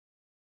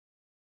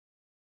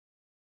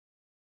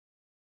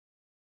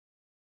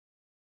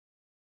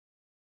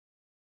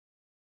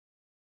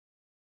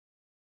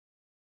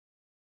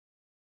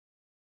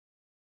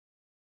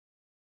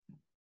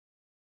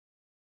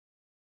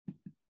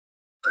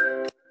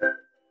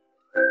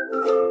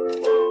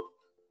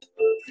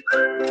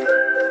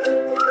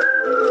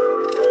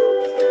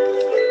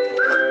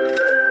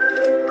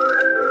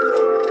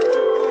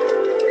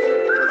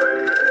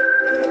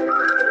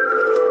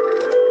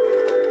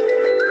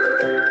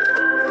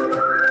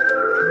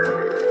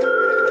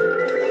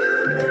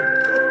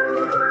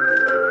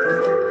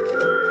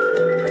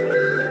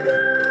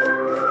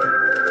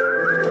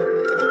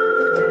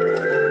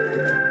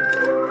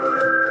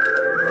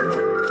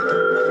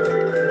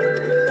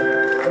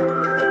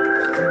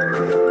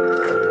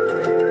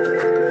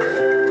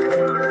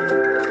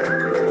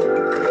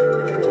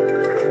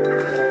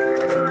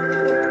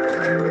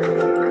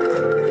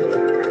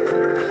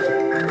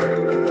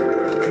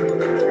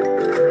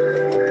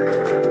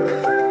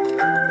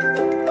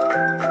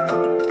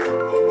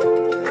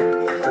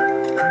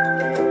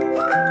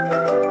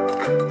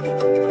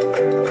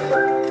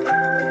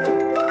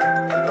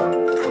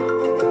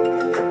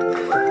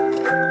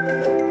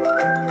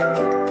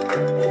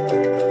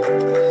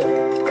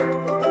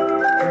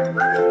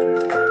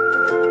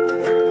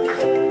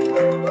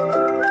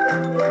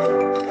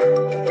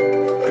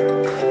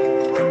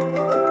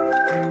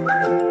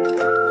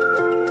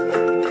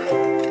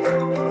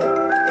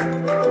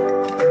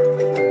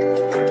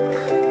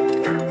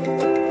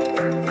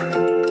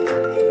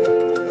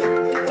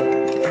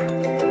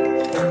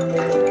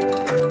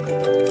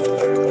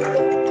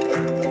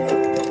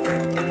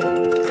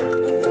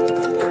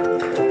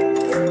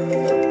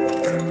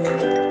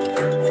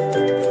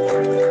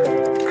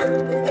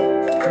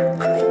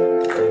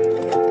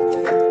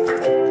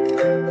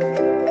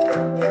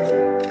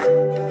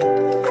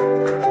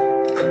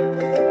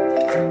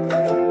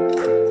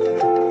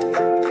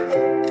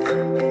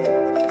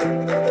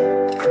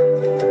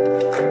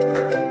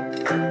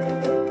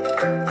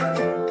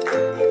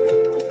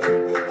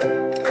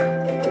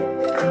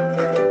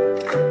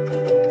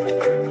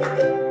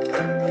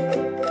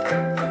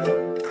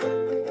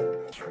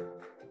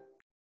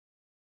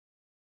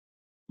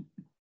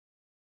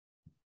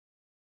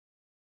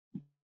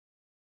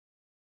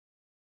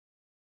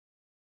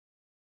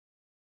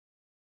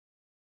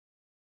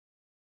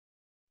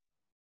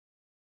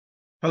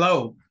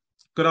Hello,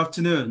 good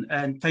afternoon,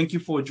 and thank you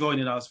for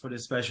joining us for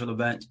this special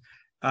event.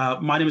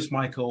 My name is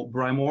Michael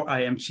Brymore.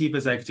 I am Chief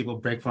Executive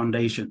of Breck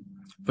Foundation.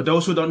 For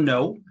those who don't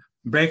know,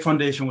 Breck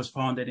Foundation was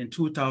founded in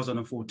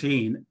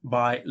 2014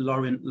 by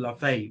Lauren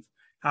Lafave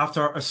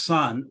after a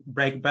son,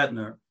 Breck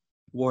Bednar,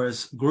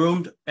 was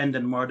groomed and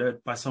then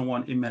murdered by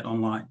someone he met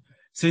online.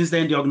 Since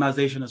then, the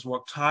organization has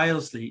worked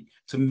tirelessly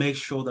to make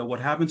sure that what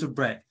happened to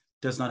Breck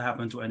does not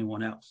happen to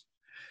anyone else.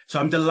 So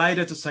I'm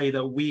delighted to say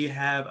that we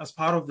have, as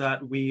part of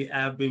that, we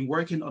have been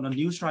working on a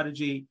new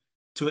strategy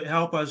to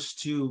help us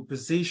to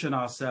position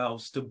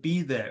ourselves to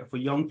be there for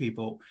young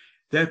people,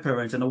 their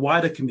parents, and the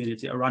wider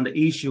community around the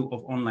issue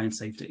of online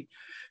safety.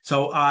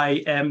 So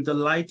I am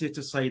delighted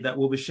to say that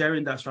we'll be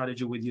sharing that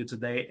strategy with you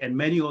today and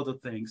many other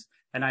things,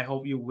 and I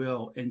hope you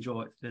will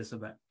enjoy this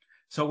event.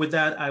 So with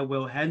that, I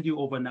will hand you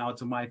over now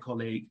to my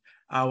colleague,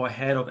 our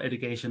Head of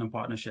Education and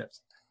Partnerships,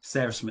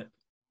 Sarah Smith.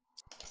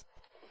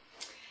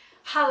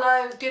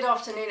 Hello, good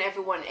afternoon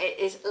everyone. It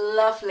is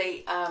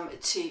lovely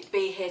to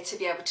be here to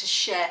be able to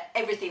share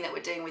everything that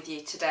we're doing with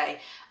you today.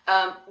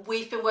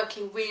 We've been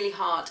working really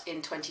hard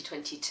in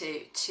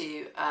 2022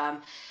 to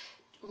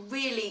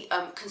really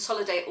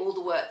consolidate all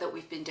the work that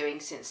we've been doing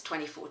since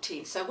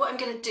 2014. So what I'm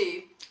going to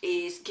do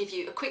is give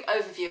you a quick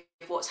overview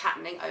of what's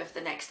happening over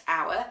the next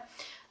hour.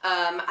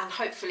 And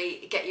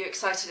hopefully get you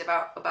excited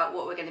about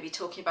what we're going to be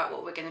talking about,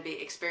 what we're going to be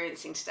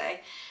experiencing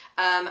today.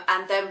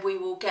 And then we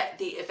will get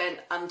the event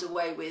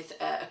underway with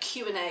a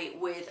Q&A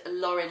with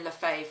Lauren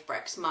Lafave,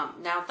 Breck's mum.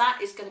 Now that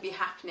is going to be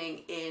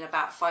happening in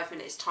about 5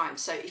 minutes time.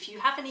 So if you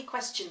have any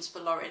questions for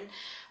Lauren,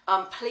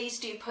 please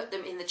do put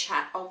them in the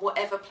chat on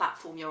whatever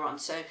platform you're on.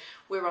 So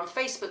we're on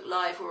Facebook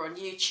Live, we're on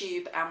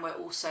YouTube, and we're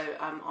also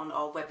on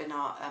our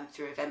webinar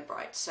through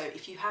Eventbrite. So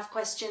if you have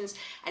questions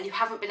and you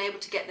haven't been able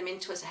to get them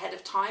into us ahead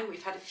of time,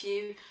 we've had a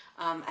few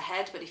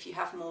ahead, but if you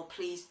have more,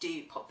 please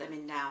do pop them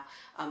in now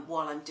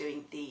while I'm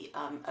doing the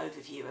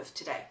overview of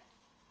today.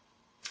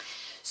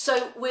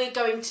 So we're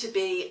going to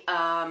be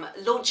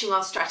launching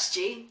our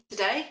strategy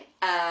today,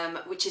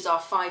 which is our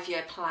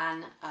 5-year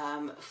plan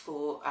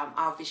for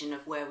our vision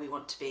of where we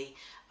want to be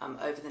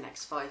over the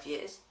next 5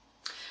 years.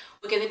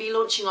 We're going to be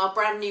launching our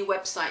brand new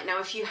website. Now,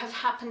 if you have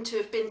happened to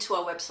have been to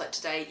our website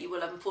today, you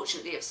will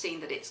unfortunately have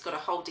seen that it's got a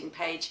holding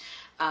page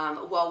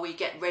while we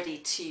get ready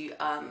to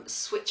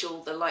switch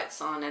all the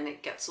lights on and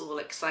it gets all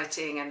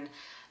exciting and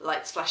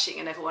lights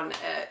flashing and everyone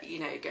you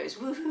know, goes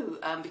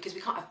woohoo, because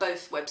we can't have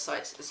both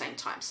websites at the same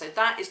time. So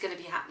that is going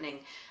to be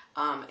happening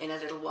in a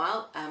little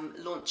while,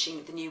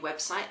 launching the new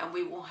website, and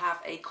we will have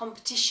a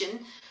competition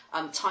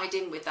tied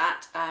in with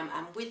that,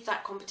 and with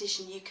that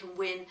competition you can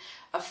win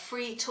a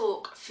free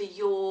talk for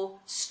your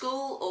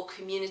school or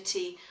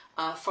community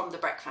from the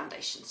Breck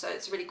Foundation. So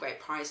it's a really great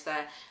prize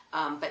there,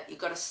 but you've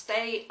got to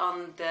stay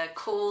on the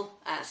call,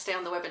 stay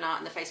on the webinar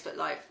and the Facebook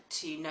Live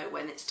to know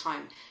when it's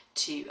time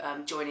to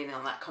join in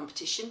on that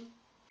competition.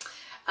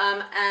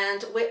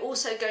 And we're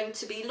also going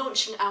to be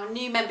launching our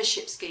new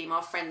membership scheme,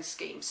 our Friends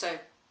scheme. So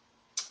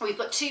we've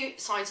got two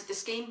sides of the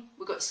scheme.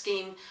 We've got a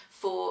scheme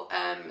for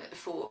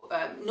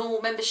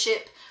normal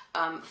membership,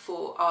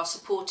 for our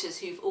supporters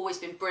who've always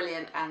been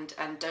brilliant and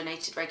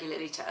donated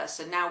regularly to us.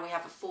 So now we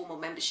have a formal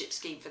membership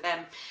scheme for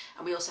them,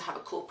 and we also have a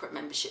corporate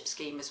membership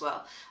scheme as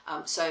well.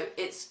 So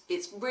it's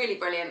really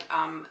brilliant.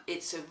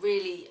 It's a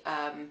really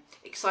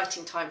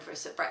exciting time for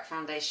us at Breck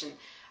Foundation.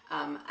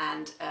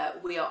 And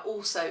we are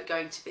also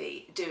going to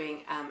be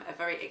doing a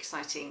very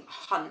exciting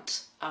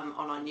hunt on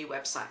our new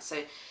website.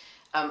 So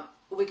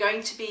we're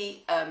going to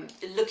be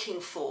looking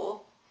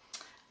for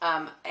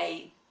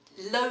a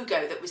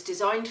logo that was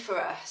designed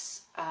for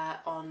us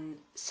on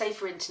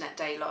Safer Internet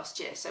Day last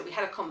year. So we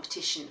had a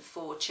competition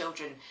for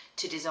children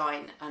to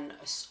design an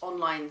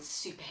online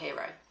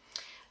superhero.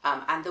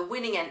 And the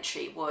winning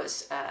entry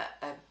was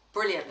a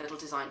brilliant little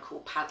design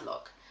called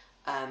Padlock,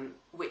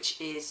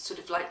 which is sort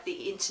of like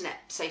the internet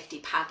safety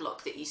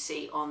padlock that you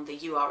see on the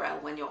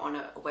URL when you're on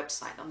a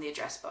website, on the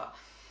address bar.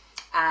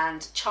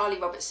 And Charlie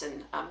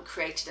Robertson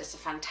created us a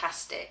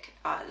fantastic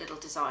little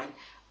design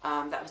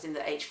that was in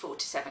the age 4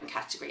 to 7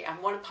 category, and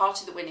one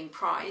part of the winning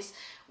prize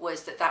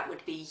was that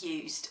would be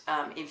used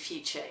in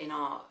future in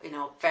our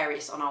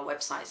various on our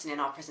websites and in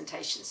our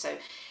presentations. So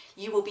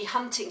you will be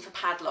hunting for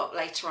Padlock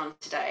later on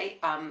today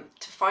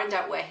to find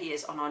out where he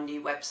is on our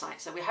new website.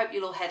 So we hope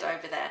you'll all head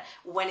over there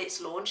when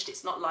it's launched.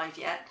 It's not live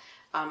yet.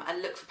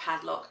 And look for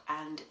Padlock,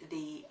 and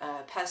the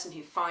person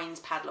who finds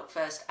Padlock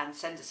first and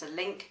sends us a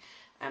link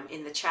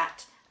in the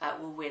chat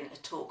will win a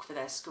talk for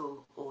their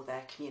school or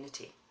their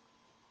community.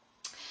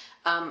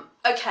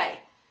 Okay,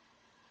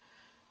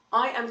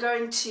 I am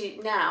going to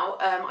now,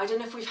 I don't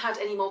know if we've had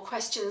any more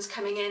questions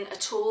coming in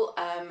at all,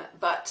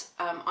 but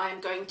I am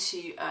going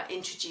to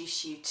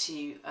introduce you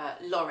to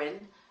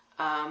Lauren.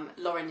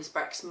 Lauren is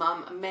Breck's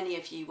mum. Many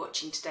of you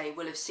watching today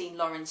will have seen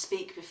Lauren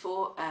speak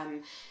before.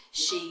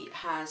 She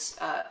has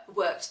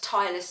worked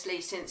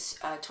tirelessly since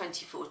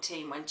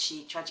 2014 when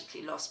she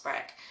tragically lost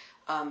Breck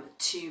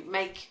to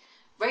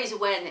raise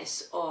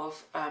awareness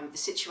of the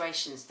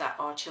situations that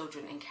our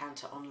children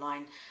encounter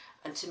online,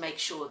 and to make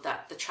sure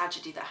that the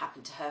tragedy that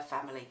happened to her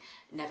family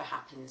never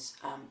happens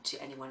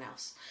to anyone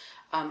else.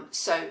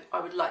 So I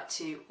would like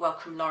to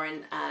welcome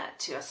Lauren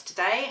to us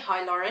today.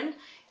 Hi, Lauren.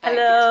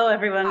 Hello,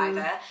 everyone. Hi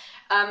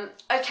there.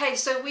 Okay,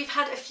 so we've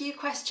had a few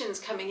questions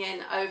coming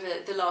in over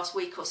the last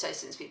week or so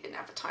since we've been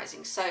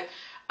advertising. So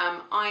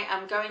I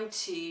am going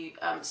to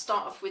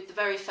start off with the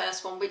very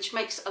first one, which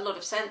makes a lot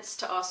of sense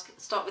to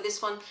start with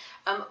this one.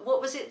 What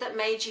was it that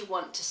made you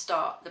want to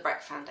start the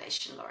Breck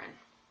Foundation, Lauren?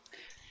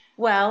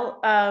 Well,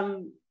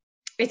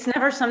 it's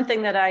never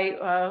something that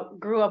I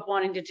grew up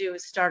wanting to do,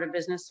 is start a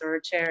business or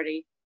a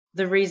charity.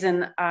 The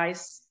reason I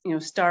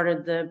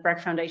started the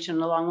Breck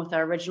Foundation along with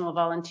our original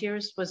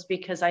volunteers was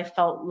because I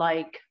felt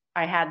like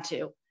I had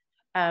to.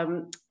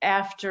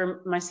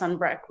 After my son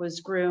Breck was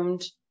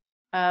groomed,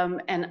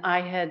 and I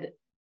had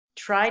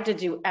tried to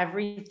do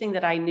everything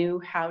that I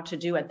knew how to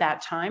do at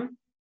that time,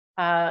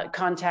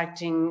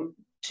 contacting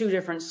 2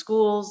 different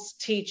schools,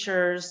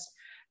 teachers,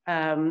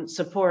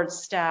 support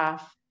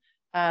staff,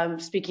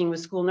 speaking with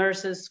school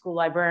nurses, school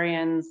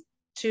librarians,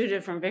 2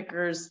 different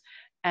vicars,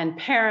 and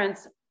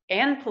parents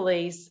and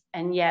police,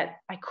 and yet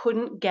I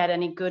couldn't get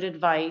any good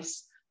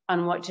advice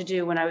on what to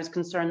do when I was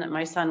concerned that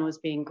my son was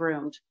being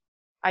groomed.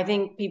 I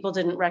think people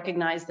didn't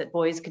recognize that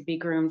boys could be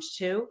groomed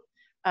too.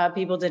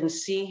 People didn't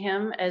see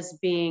him as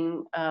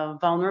being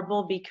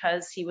vulnerable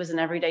because he was an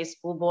everyday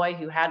schoolboy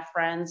who had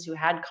friends, who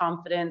had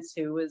confidence,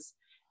 who was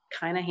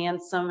kind of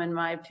handsome, in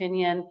my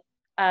opinion.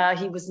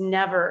 He was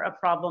never a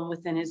problem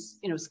within his,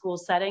 school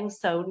setting.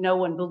 So no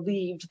one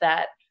believed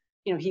that,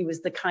 he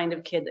was the kind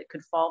of kid that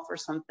could fall for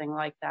something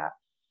like that.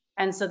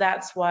 And so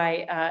that's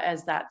why,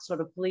 as that sort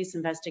of police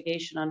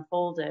investigation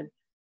unfolded,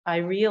 I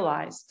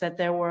realized that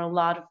there were a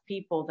lot of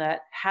people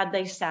that, had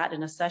they sat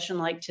in a session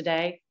like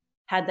today,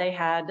 had they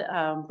had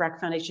Breck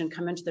Foundation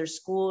come into their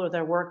school or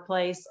their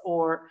workplace,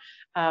 or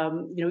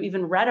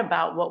even read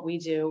about what we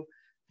do,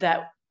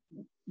 that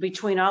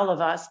between all of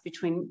us,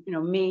 between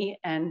me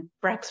and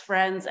Breck's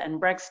friends and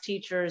Breck's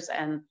teachers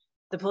and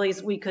the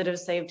police, we could have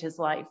saved his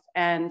life.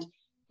 And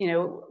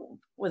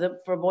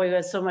for a boy who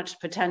has so much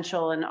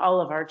potential, and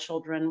all of our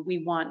children,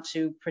 we want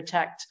to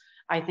protect.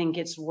 I think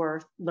it's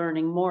worth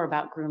learning more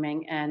about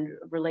grooming and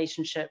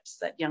relationships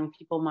that young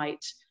people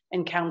might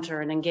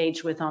encounter and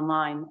engage with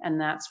online.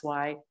 And that's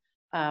why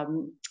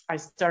I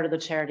started the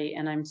charity,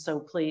 and I'm so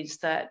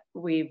pleased that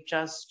we've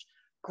just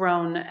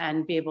grown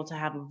and be able to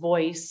have a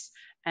voice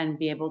and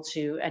be able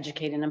to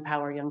educate and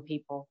empower young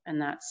people.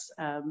 And that's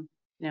our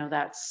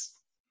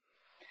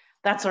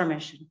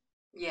mission.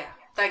 Yeah,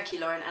 thank you,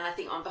 Lauren. And I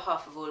think on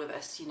behalf of all of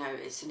us,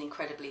 it's an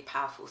incredibly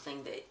powerful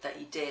thing that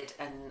you did,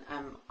 and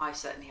I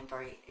certainly am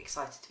very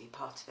excited to be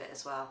part of it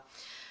as well.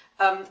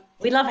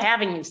 We love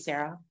having you,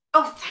 Sarah.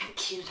 Oh,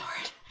 thank you,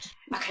 Lauren.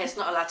 Okay, it's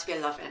not allowed to be a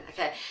love-in.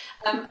 Okay.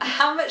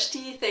 How much do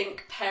you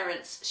think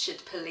parents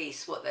should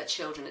police what their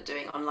children are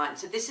doing online?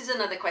 So this is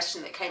another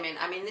question that came in.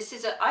 I mean,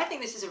 I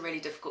think this is a really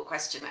difficult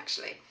question,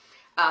 actually.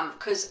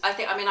 Because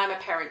I'm a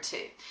parent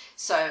too,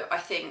 so I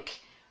think,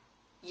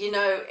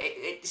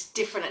 it's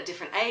different at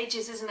different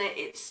ages, isn't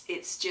it?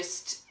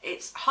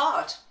 It's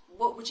hard.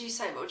 What would you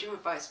say? What would your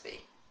advice be?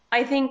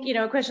 I think,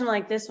 a question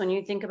like this, when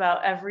you think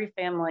about every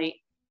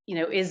family,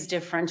 is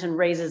different and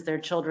raises their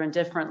children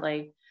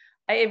differently.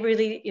 It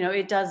really,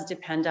 it does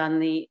depend on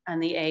the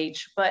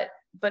age, but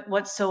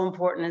what's so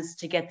important is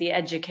to get the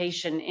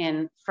education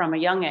in from a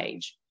young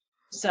age.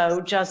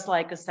 So just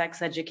like a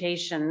sex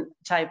education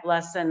type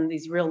lesson,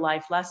 these real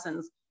life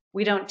lessons,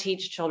 we don't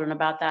teach children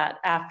about that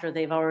after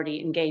they've already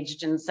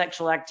engaged in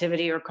sexual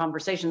activity or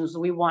conversations.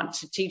 We want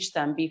to teach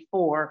them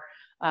before,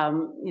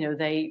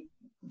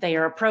 they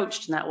are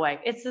approached in that way.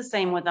 It's the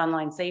same with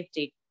online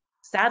safety.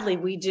 Sadly,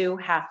 we do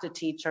have to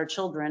teach our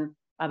children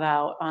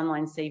about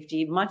online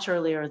safety much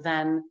earlier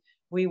than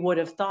we would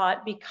have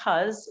thought,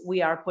 because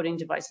we are putting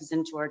devices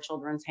into our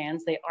children's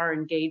hands. They are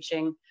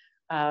engaging,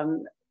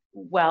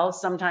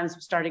 sometimes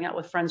starting out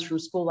with friends from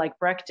school like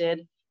Breck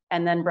did,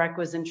 and then Breck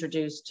was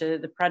introduced to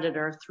the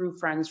predator through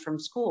friends from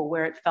school,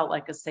 where it felt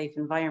like a safe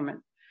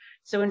environment.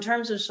 So in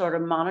terms of sort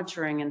of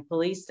monitoring and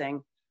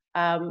policing,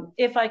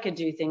 if I could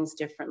do things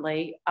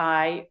differently,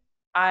 I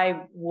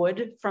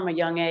would, from a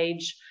young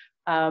age,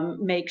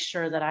 make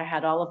sure that I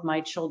had all of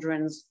my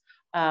children's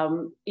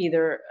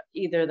either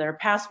their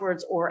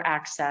passwords or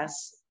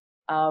access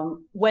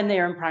when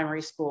they're in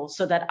primary school,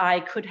 so that I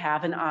could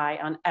have an eye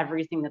on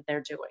everything that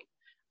they're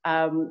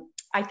doing.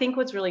 I think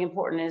what's really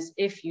important is,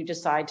 if you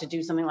decide to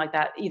do something like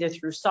that, either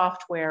through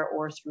software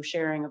or through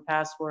sharing of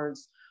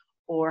passwords,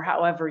 or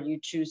however you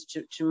choose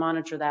to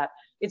monitor that,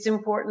 it's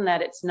important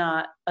that it's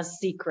not a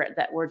secret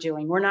that we're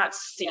doing. We're not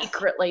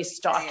secretly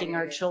stalking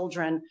our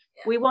children.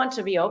 We want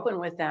to be open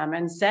with them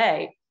and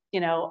say,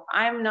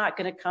 I'm not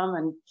going to come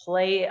and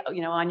play,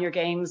 on your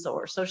games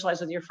or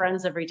socialize with your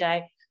friends every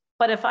day.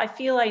 But if I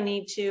feel I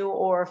need to,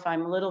 or if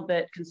I'm a little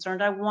bit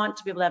concerned, I want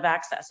to be able to have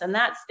access. And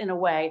that's, in a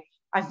way,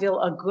 I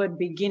feel a good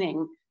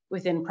beginning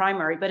within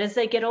primary. But as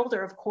they get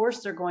older, of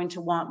course, they're going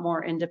to want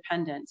more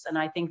independence. And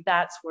I think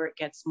that's where it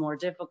gets more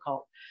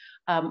difficult.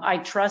 I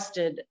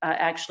trusted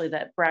actually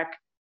that Breck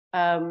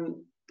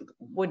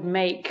would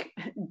make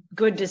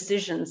good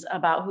decisions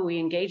about who he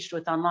engaged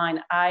with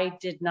online. I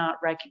did not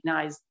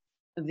recognize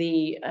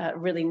the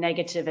really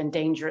negative and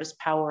dangerous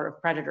power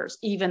of predators.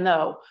 Even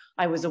though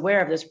I was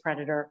aware of this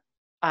predator,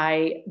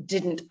 I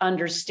didn't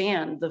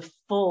understand the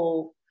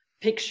full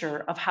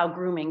picture of how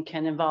grooming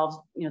can involve,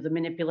 the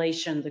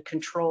manipulation, the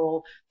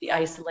control, the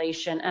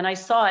isolation. And I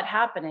saw it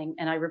happening,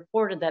 and I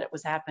reported that it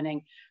was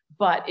happening,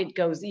 but it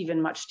goes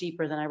even much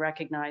deeper than I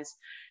recognized.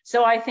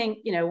 So I think,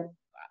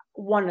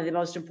 one of the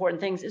most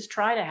important things is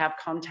try to have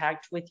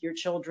contact with your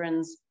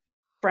children's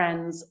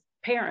friends,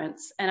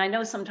 parents. And I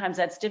know sometimes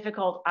that's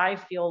difficult. I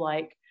feel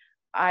like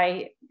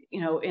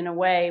in a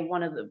way,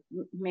 one of the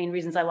main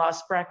reasons I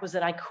lost Breck was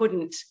that I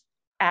couldn't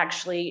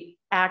actually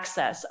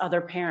access other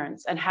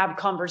parents and have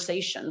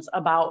conversations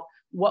about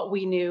what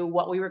we knew,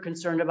 what we were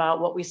concerned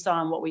about, what we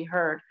saw, and what we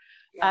heard.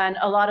 And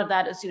a lot of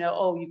that is,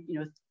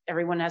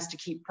 everyone has to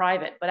keep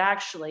private, but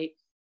actually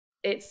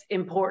it's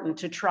important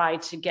to try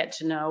to get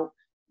to know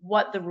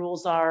what the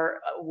rules are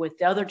with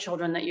the other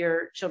children that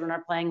your children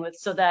are playing with,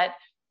 so that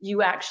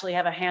you actually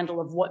have a handle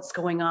of what's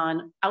going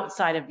on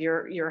outside of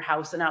your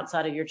house and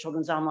outside of your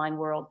children's online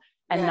world,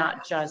 and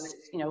not just,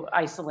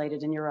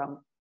 isolated in your own.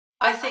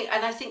 I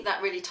think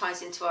that really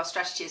ties into our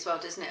strategy as well,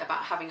 doesn't it?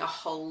 About having a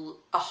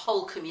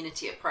whole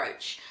community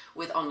approach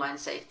with online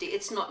safety.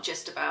 It's not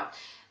just about,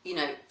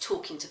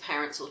 talking to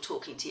parents or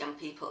talking to young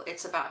people.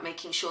 It's about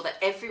making sure that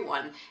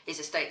everyone is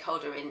a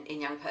stakeholder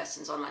in young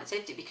person's online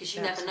safety, because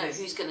you never know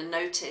who's going to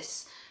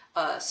notice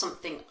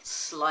something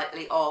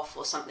slightly off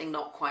or something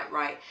not quite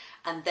right,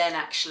 and then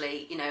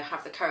actually,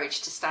 have the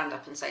courage to stand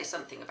up and say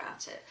something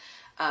about it.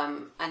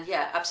 And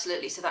yeah,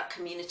 absolutely. So that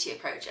community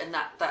approach, and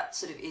that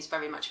sort of is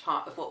very much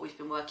part of what we've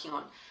been working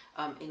on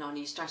in our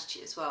new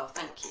strategy as well.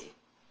 Thank you.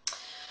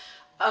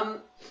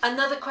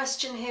 Another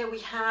question here we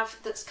have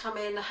that's come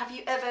in. Have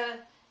you ever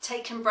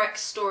taken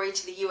Breck's story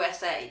to the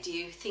USA? Do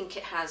you think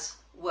it has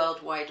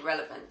worldwide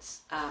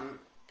relevance?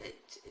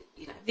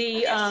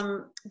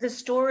 The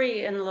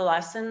story and the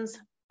lessons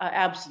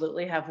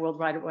absolutely have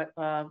worldwide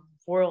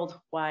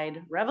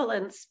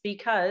relevance,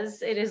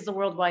 because it is the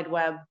World Wide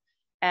Web.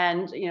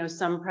 And,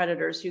 some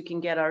predators who can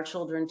get our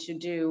children to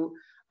do,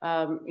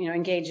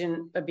 engage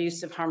in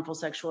abusive, harmful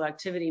sexual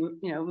activity,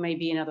 may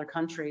be in other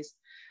countries.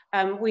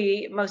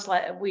 We most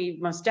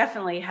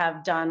definitely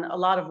have done a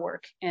lot of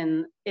work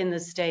in the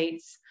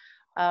States,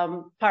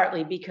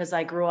 partly because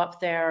I grew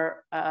up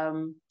there.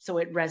 So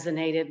it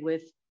resonated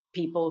with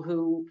people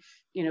who,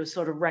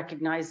 sort of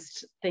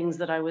recognized things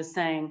that I was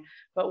saying.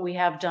 But we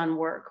have done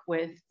work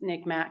with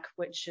NCMAC,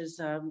 which is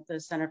the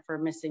Center for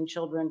Missing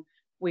Children.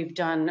 We've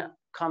done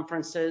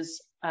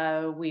conferences.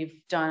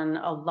 We've done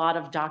a lot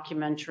of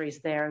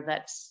documentaries there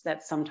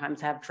that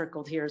sometimes have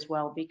trickled here as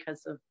well,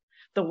 because of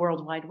the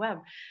World Wide Web.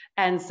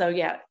 And so,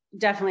 yeah,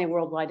 definitely a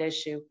worldwide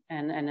issue.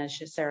 And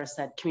as Sarah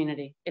said,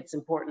 community. It's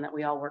important that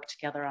we all work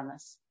together on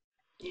this.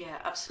 Yeah,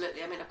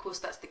 absolutely. I mean, of course,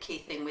 that's the key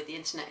thing with the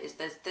internet is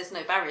there's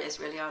no barriers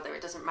really, are there?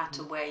 It doesn't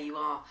matter where you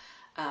are,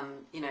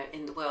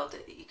 in the world.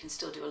 You can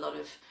still do a lot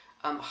of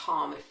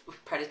harm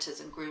with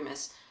predators and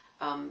groomers.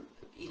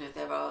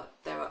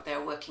 They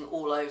are working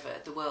all over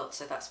the world,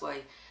 so that's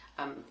why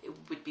it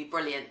would be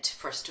brilliant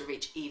for us to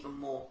reach even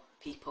more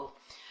people.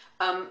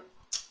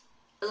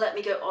 Let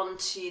me go on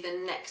to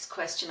the next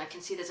question. I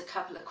can see there's a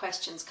couple of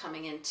questions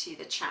coming into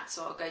the chat,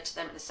 so I'll go to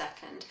them in a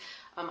second.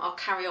 I'll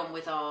carry on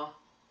with our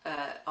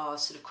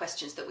sort of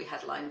questions that we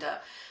had lined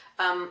up.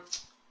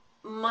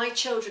 My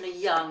children are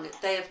young.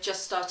 They have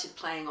just started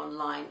playing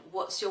online.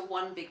 What's your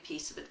one big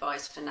piece of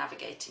advice for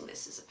navigating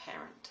this as a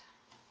parent?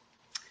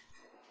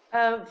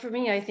 For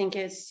me, I think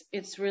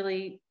it's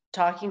really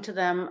talking to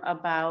them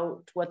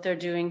about what they're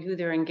doing, who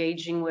they're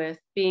engaging with,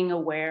 being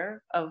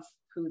aware of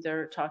who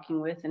they're talking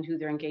with and who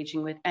they're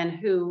engaging with, and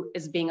who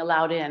is being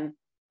allowed in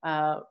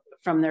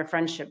from their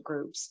friendship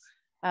groups.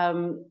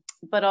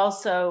 But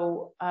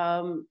also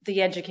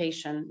the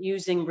education,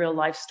 using real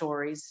life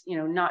stories,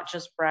 not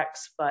just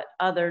Breck's, but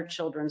other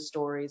children's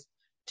stories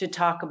to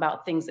talk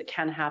about things that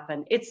can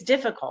happen. It's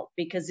difficult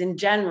because in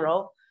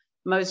general,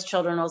 most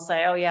children will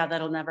say, oh yeah,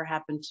 that'll never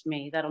happen to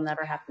me. That'll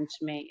never happen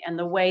to me. And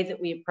the way that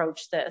we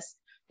approach this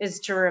is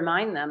to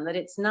remind them that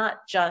it's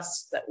not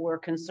just that we're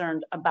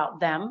concerned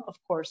about them. Of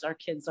course, our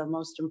kids are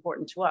most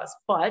important to us,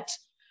 but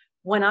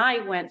when I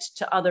went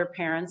to other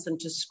parents and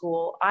to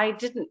school, I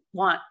didn't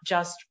want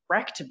just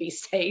Breck to be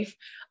safe.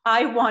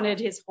 I wanted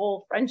his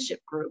whole friendship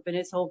group and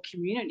his whole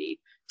community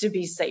to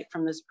be safe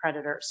from this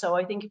predator. So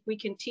I think if we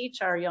can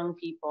teach our young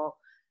people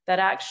that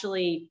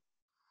actually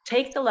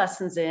take the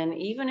lessons in,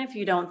 even if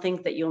you don't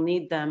think that you'll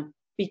need them,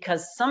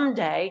 because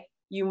someday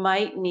you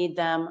might need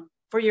them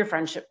for your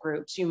friendship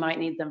groups. You might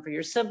need them for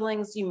your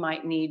siblings. You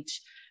might need,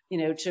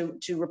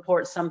 to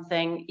report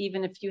something,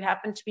 even if you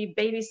happen to be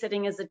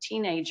babysitting as a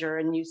teenager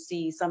and you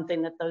see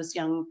something that those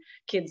young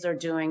kids are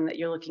doing that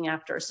you're looking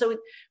after. So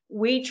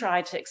we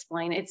try to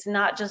explain it's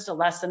not just a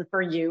lesson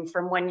for you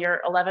from when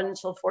you're 11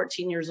 until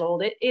 14 years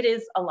old. It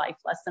is a life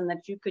lesson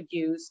that you could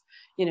use,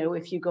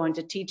 if you go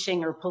into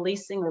teaching or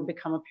policing or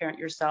become a parent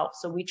yourself.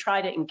 So we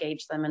try to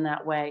engage them in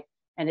that way.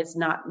 And it's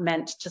not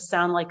meant to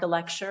sound like a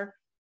lecture.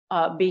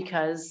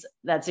 Because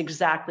that's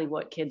exactly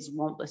what kids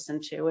won't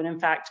listen to. And in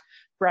fact,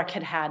 Breck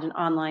had an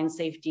online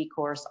safety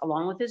course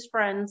along with his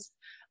friends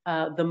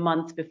the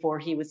month before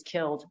he was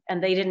killed.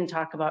 And they didn't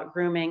talk about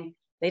grooming.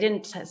 They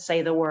didn't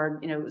say the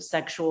word,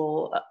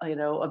 sexual,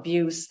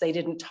 abuse. They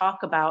didn't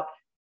talk about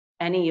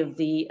any of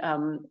the,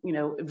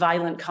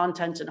 violent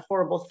content and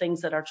horrible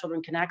things that our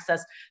children can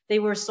access. They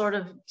were sort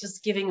of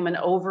just giving them an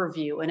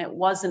overview, and it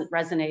wasn't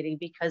resonating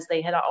because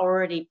they had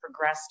already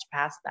progressed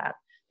past that.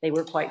 They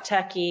were quite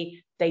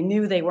techy. They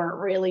knew they weren't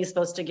really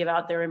supposed to give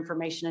out their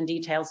information and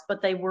details,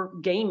 but they were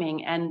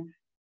gaming and,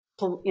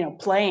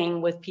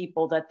 playing with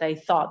people that they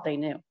thought they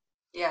knew.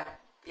 Yeah,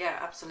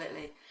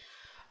 absolutely.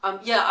 I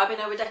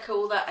mean, I would echo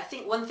all that. I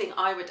think one thing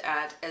I would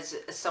add as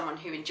someone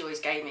who enjoys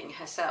gaming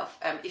herself,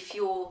 if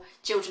your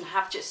children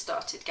have just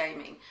started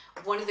gaming,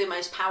 one of the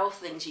most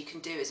powerful things you can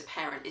do as a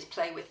parent is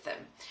play with them.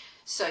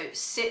 So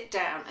sit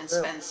down and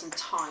spend some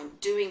time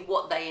doing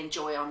what they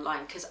enjoy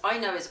online. Because I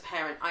know as a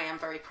parent, I am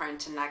very prone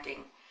to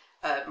nagging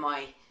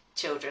my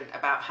children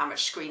about how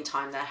much screen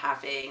time they're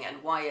having and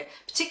why,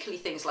 particularly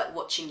things like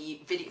watching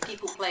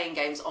people playing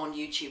games on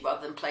YouTube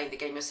rather than playing the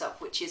game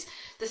yourself, which is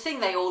the thing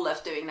they all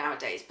love doing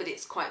nowadays, but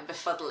it's quite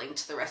befuddling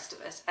to the rest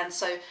of us. And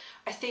so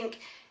I think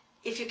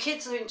if your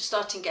kids are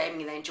starting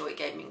gaming and they enjoy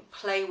gaming,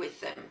 play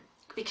with them.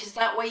 Because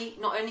that way,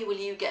 not only will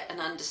you get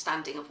an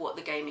understanding of what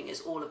the gaming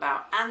is all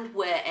about and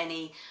where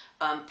any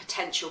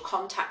potential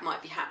contact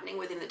might be happening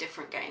within the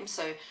different games.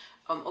 So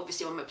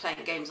obviously when we're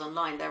playing games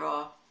online, there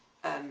are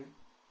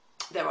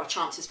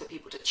chances for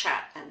people to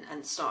chat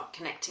and start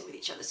connecting with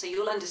each other. So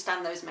you'll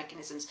understand those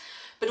mechanisms.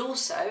 But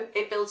also,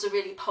 it builds a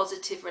really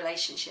positive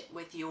relationship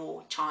with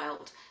your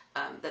child,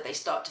 that they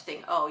start to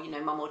think, oh,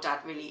 mum or dad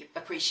really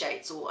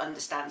appreciates or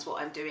understands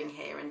what I'm doing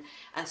here.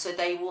 And so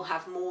they will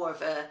have more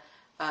of a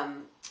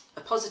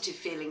positive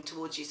feeling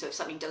towards you. So if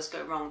something does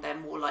go wrong, they're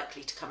more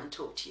likely to come and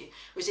talk to you.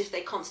 Whereas if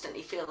they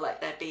constantly feel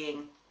like they're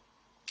being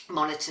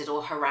monitored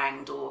or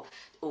harangued or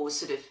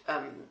sort of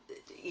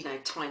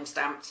time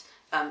stamped,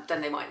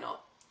 then they might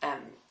not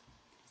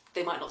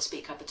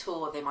speak up at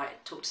all. Or they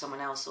might talk to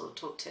someone else or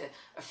talk to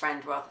a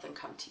friend rather than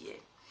come to you.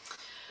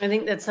 I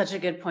think that's such a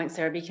good point,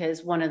 Sarah,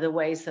 because one of the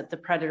ways that the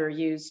predator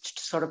used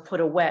to sort of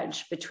put a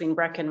wedge between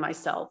Breck and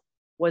myself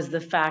was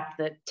the fact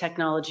that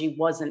technology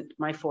wasn't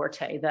my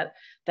forte, that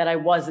I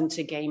wasn't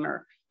a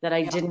gamer, that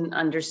I didn't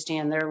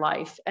understand their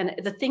life. And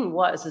the thing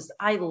is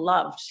I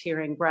loved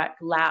hearing Breck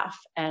laugh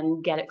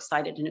and get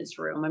excited in his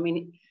room. I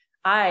mean,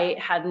 I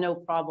had no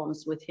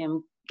problems with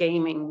him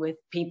gaming with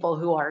people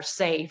who are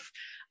safe,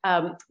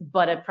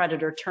 but a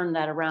predator turned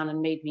that around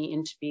and made me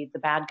into be the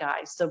bad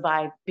guy. So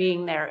by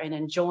being there and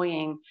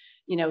enjoying,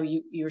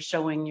 you're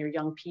showing your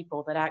young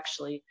people that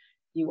actually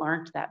you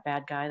aren't that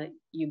bad guy, that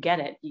you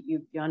get it.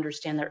 You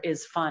understand there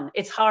is fun.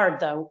 It's hard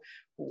though.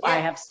 Yeah.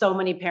 I have so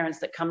many parents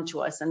that come to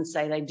us and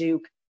say they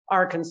do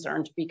are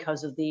concerned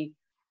because of the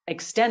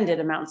extended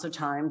amounts of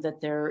time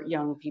that their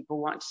young people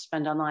want to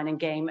spend online and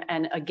game.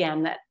 And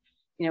again, that,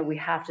 we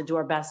have to do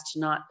our best to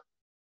not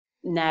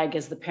nag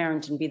as the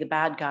parent and be the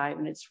bad guy.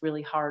 And it's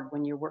really hard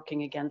when you're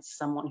working against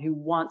someone who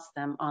wants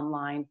them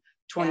online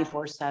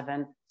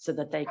 24/7 so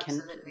that they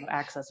can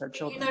access our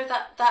children.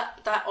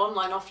 That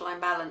online offline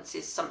balance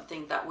is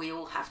something that we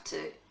all have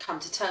to come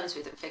to terms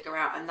with and figure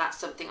out, and that's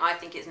something I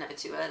think it's never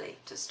too early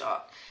to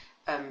start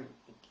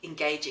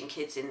engaging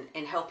kids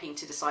in helping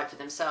to decide for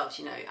themselves.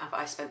 Have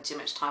I spent too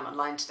much time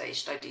online today?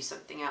 Should I do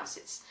something else?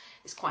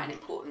 It's quite an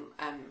important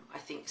I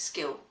think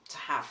skill to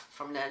have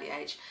from an early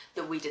age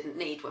that we didn't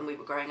need when we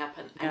were growing up,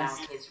 and our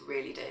kids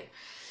really do.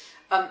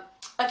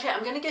 Okay,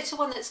 I'm going to go to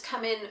one that's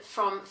come in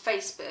from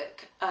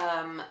Facebook.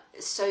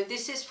 So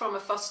this is from a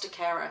foster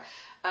carer.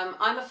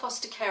 I'm a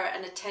foster carer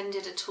and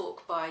attended a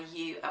talk by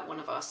you at one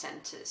of our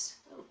centres.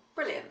 Oh,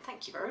 brilliant,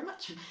 thank you very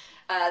much.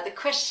 The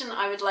question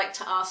I would like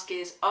to ask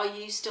is, are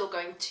you still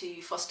going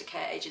to foster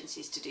care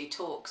agencies to do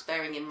talks,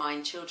 bearing in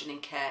mind children in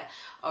care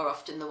are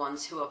often the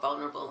ones who are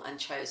vulnerable and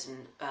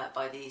chosen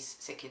by these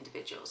sick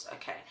individuals?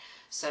 Okay,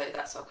 so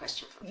that's our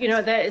question.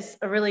 That is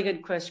a really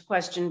good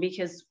question,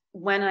 because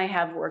when I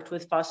have worked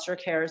with foster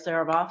carers, there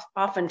are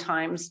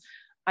oftentimes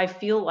I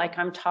feel like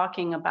I'm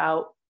talking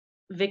about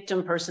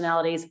victim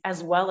personalities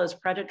as well as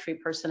predatory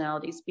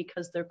personalities,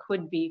 because there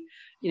could be,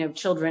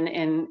 children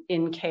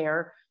in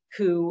care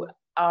who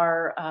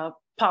are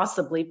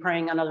possibly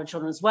preying on other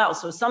children as well.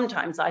 So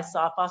sometimes I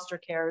saw foster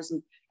carers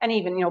and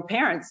even,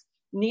 parents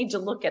need to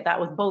look at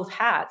that with both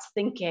hats,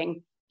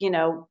 thinking,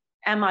 am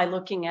I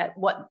looking at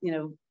what,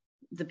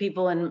 the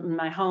people in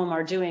my home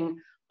are doing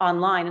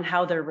online and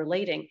how they're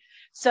relating?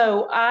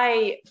 So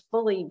I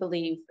fully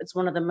believe it's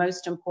one of the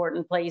most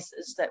important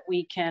places that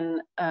we can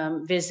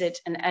visit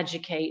and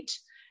educate.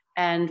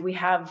 And we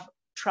have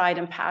tried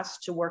in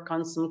past to work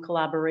on some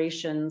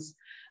collaborations.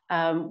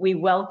 We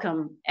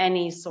welcome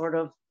any sort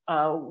of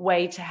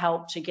way to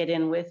help to get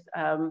in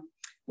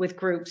with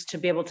groups to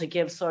be able to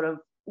give sort of,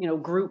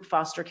 group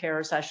foster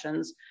care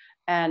sessions.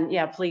 And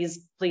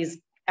please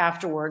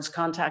afterwards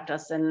contact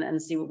us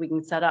and see what we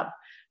can set up.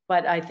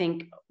 But I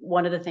think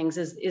one of the things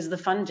is the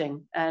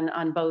funding, and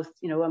on both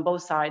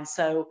sides.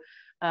 So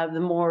the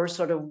more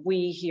sort of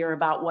we hear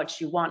about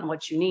what you want and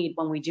what you need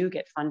when we do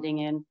get funding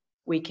in,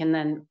 we can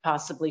then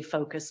possibly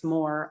focus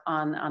more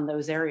on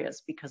those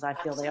areas, because I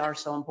feel they are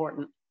so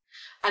important.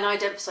 And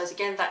I'd emphasise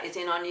again that is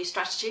in our new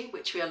strategy,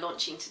 which we are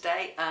launching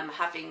today,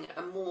 having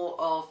a more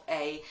of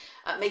a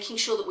making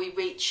sure that we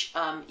reach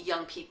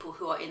young people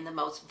who are in the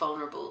most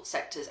vulnerable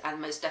sectors, and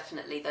most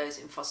definitely those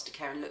in foster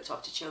care and looked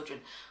after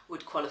children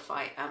would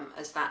qualify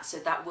as that. So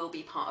that will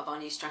be part of our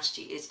new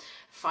strategy, is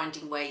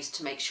finding ways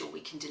to make sure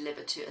we can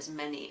deliver to as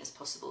many as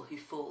possible who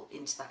fall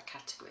into that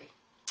category.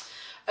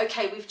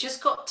 Okay, we've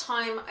just got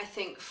time, I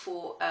think,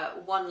 for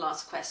one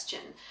last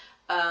question.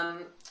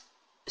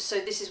 So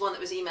this is one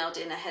that was emailed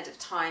in ahead of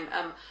time.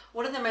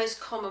 What are the most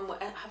common,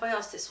 have I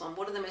asked this one?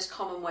 What are the most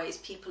common ways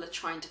people are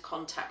trying to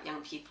contact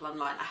young people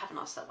online? I haven't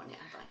asked that one yet,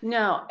 have I?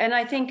 No, and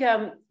I think,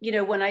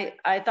 when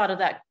I thought of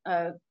that,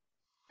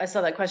 I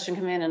saw that question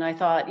come in, and I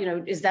thought,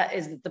 is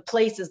the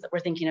places that we're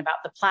thinking about,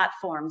 the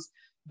platforms.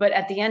 But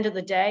at the end of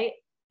the day,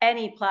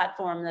 any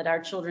platform that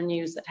our children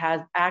use that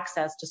has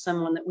access to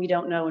someone that we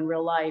don't know in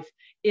real life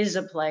is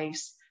a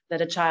place that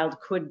a child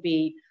could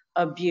be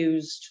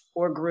abused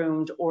or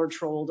groomed or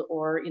trolled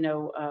or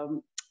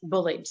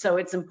bullied. So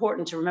it's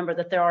important to remember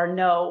that there are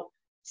no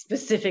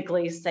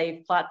specifically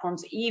safe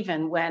platforms,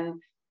 even when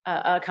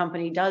a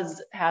company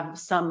does have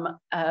some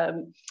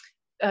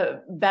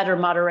better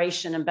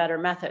moderation and better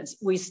methods.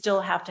 We still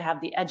have to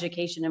have the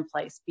education in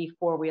place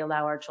before we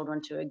allow our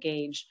children to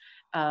engage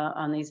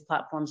on these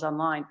platforms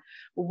online.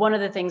 One of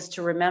the things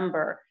to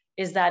remember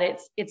is that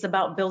it's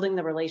about building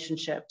the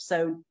relationship.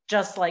 So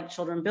just like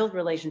children build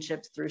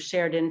relationships through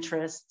shared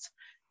interests,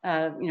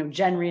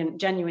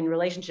 genuine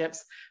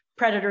relationships,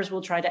 predators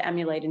will try to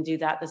emulate and do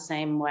that the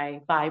same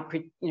way by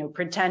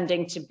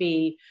pretending to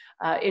be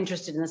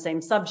interested in the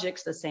same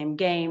subjects, the same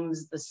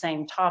games, the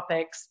same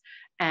topics,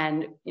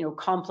 and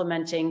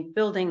complementing,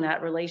 building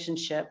that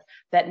relationship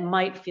that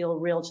might feel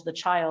real to the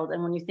child.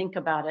 And when you think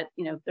about it,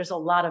 there's a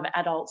lot of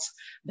adults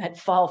that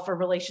fall for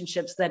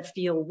relationships that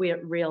feel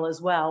real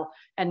as well,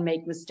 and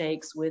make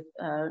mistakes with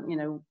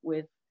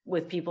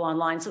people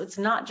online. So it's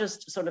not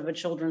just sort of a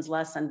children's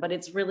lesson, but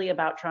it's really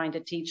about trying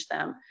to teach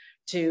them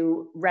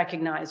to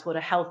recognize what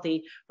a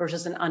healthy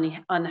versus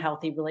an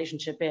unhealthy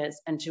relationship is,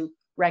 and to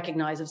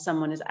recognize if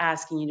someone is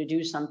asking you to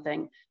do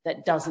something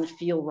that doesn't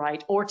feel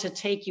right, or to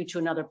take you to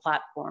another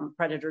platform.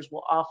 Predators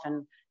will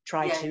often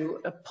try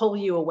to pull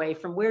you away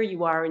from where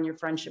you are in your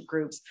friendship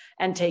groups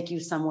and take you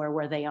somewhere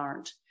where they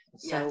aren't.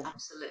 So,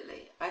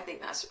 absolutely. I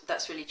think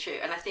that's really true.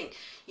 And I think,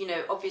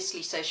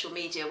 obviously social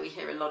media, we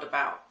hear a lot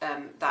about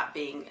that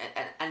being,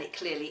 and it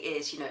clearly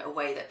is, a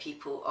way that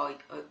people are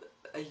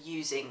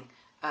using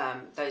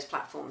those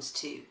platforms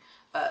to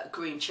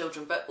groom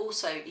children, but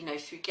also,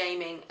 through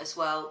gaming as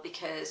well,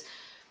 because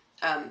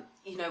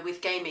you know, with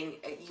gaming,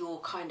 you're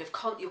kind of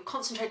you're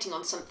concentrating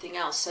on something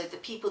else. So the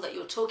people that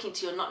you're talking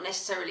to,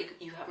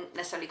 you haven't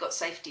necessarily got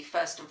safety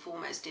first and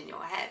foremost in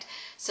your head.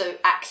 So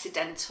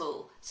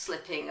accidental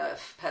slipping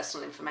of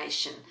personal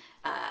information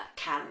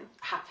can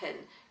happen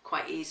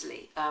quite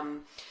easily.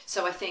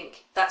 So I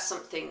think that's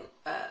something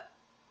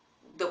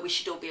that we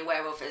should all be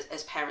aware of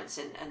as parents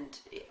and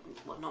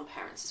well,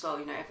 non-parents as well.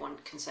 You know, everyone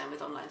concerned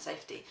with online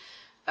safety.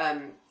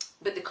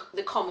 But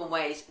the common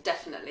ways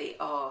definitely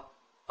are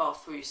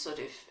through sort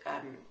of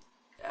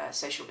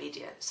social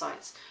media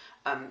sites.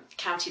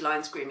 County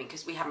lines grooming,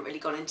 because we haven't really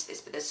gone into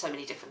this, but there's so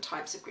many different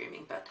types of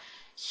grooming, but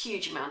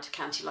huge amount of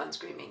county lines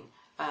grooming,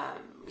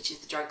 which is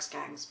the drugs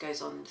gangs,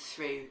 goes on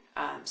through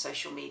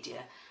social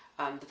media,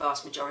 the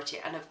vast majority.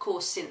 And of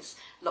course, since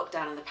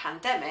lockdown and the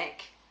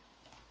pandemic,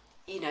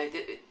 you know,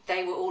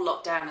 they were all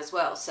locked down as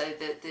well. So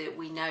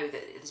we know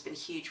that there's been a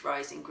huge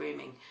rise in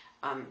grooming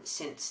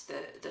since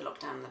the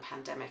lockdown and the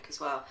pandemic as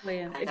well. Well,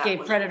 yeah. It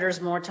gave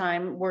predators more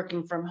time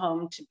working from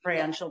home to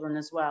prey on children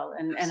as well,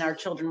 and our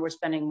children were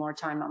spending more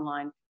time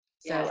online.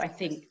 So I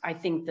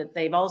think that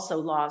they've also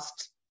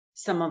lost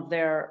some of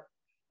their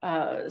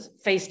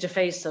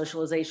face-to-face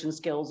socialization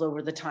skills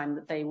over the time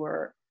that they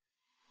were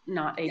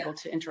not able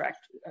to interact,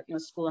 you know,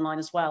 school online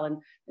as well,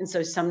 and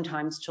so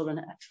sometimes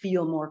children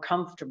feel more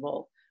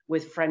comfortable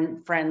with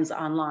friends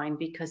online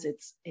because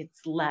it's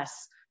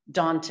less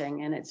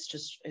daunting, and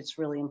it's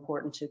really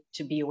important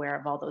to be aware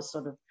of all those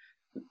sort of,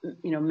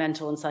 you know,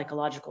 mental and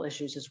psychological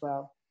issues as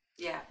well.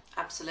 Yeah,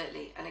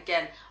 absolutely. And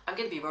again, I'm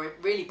going to be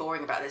really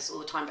boring about this all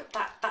the time,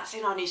 but that's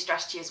in our new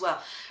strategy as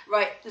well.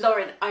 Right,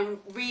 Lauren, I'm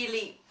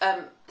really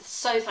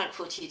so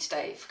thankful to you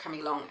today for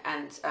coming along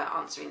and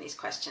answering these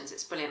questions.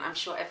 It's brilliant. I'm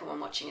sure everyone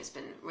watching has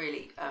been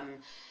really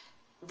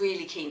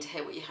really keen to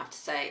hear what you have to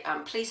say.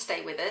 Please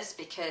stay with us,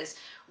 because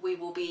we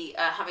will be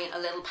having a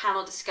little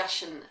panel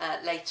discussion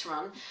later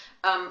on.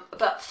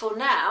 But for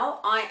now,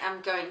 I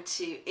am going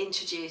to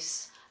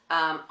introduce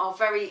our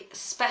very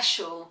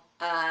special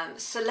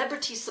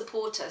celebrity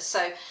supporter.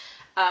 So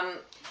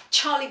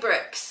Charlie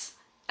Brooks.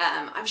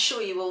 I'm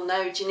sure you all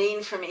know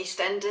Janine from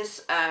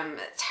EastEnders,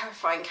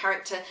 terrifying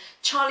character.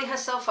 Charlie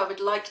herself, I would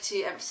like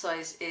to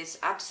emphasise, is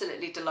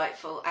absolutely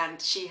delightful,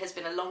 and she has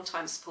been a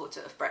long-time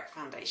supporter of Breck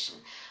Foundation.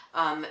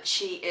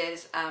 She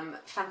is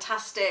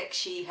fantastic.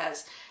 She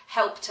has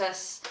helped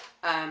us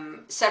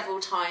several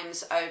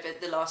times over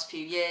the last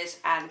few years,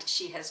 and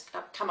she has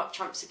come up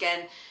trumps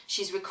again.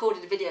 She's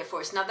recorded a video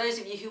for us. Now, those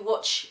of you who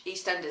watch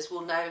EastEnders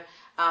will know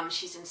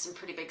she's in some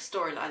pretty big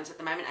storylines at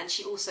the moment, and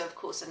she also, of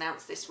course,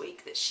 announced this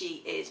week that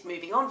she is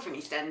moving on from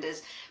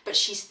EastEnders, but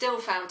she still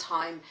found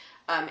time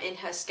in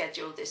her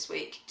schedule this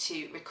week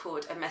to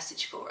record a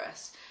message for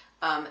us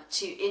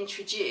to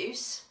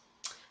introduce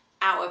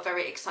our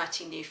very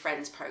exciting new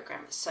Friends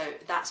programme. So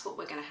that's what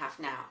we're going to have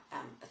now.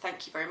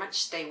 Thank you very much.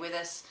 Stay with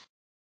us.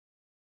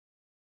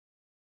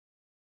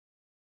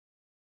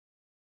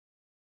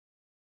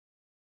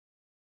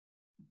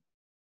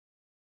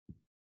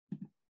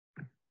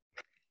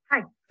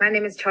 Hi, my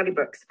name is Charlie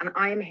Brooks, and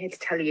I am here to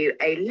tell you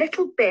a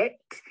little bit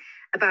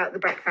about the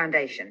Breck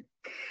Foundation.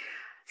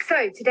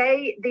 So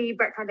today, the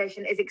Breck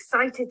Foundation is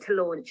excited to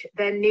launch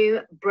their new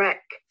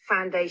Breck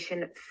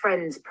Foundation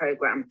Friends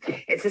program.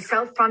 It's a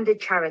self-funded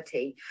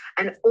charity,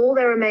 and all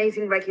their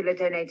amazing regular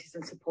donators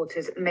and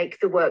supporters make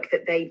the work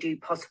that they do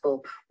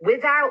possible.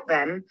 Without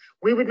them,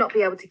 we would not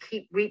be able to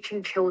keep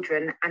reaching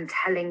children and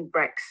telling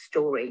Breck's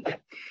story.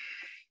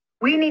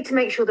 We need to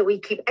make sure that we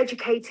keep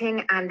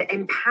educating and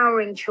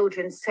empowering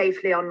children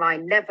safely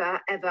online. Never,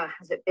 ever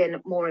has it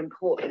been more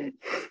important.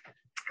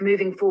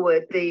 Moving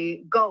forward,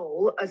 the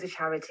goal as a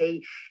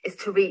charity is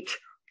to reach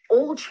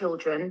all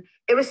children,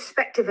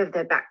 irrespective of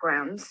their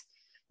backgrounds.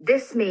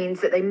 This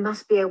means that they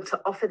must be able to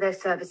offer their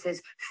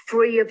services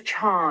free of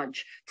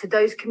charge to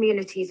those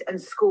communities and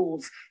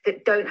schools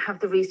that don't have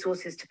the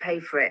resources to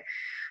pay for it.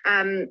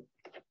 To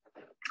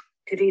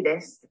do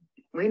this,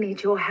 we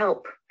need your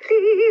help,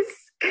 please.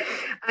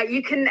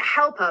 You can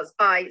help us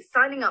by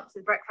signing up to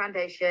the Breck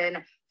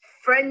Foundation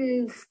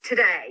Friends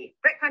Today.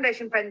 Breck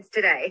Foundation Friends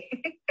Today.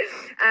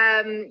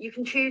 You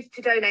can choose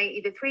to donate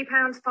either £3,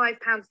 £5,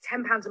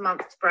 £10 a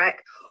month to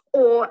Breck,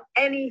 or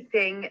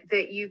anything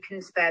that you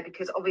can spare,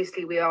 because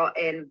obviously we are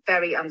in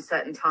very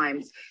uncertain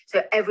times.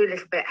 So every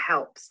little bit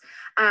helps.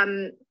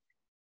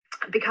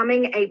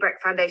 Becoming a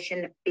Breck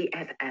Foundation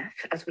BFF,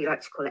 as we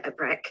like to call it at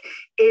Breck,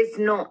 is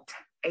not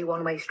a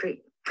one-way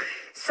street.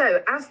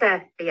 So as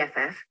their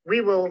BFF,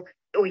 we will,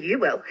 or you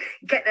will,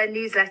 get their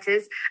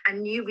newsletters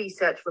and new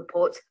research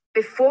reports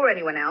before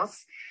anyone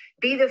else.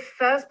 Be the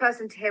first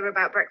person to hear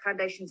about Breck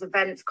Foundation's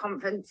events,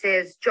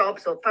 conferences,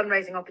 jobs, or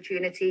fundraising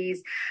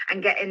opportunities,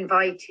 and get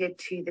invited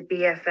to the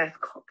BFF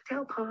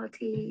cocktail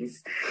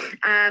parties.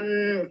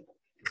 They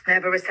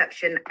have a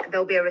reception.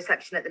 There'll be a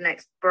reception at the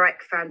next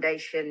Breck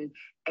Foundation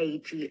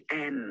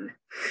AGM.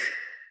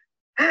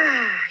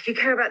 You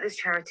care about this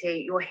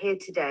charity. You're here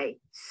today.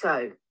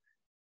 So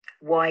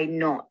why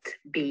not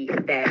be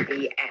their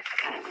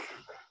BFF?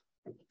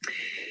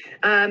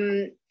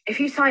 If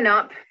you sign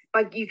up,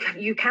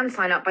 you can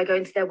sign up by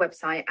going to their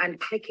website and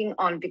clicking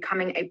on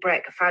becoming a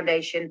Breck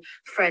Foundation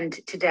friend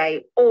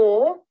today,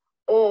 or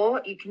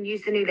you can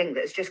use the new link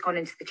that's just gone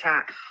into the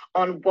chat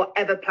on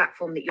whatever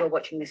platform that you're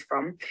watching this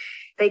from.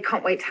 They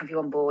can't wait to have you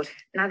on board.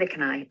 Neither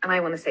can I. And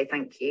I want to say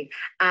thank you.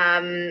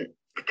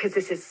 Because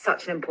this is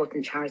such an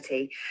important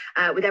charity.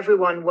 With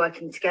everyone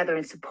working together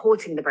and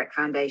supporting the Breck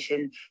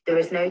Foundation, there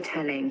is no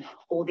telling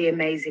all the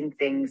amazing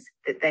things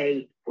that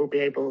they will be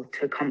able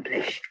to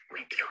accomplish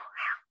with your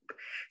help.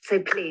 So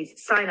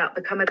please sign up,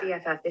 become a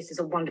BFF. This is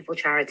a wonderful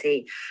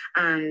charity,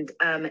 and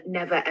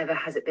never ever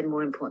has it been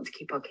more important to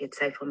keep our kids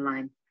safe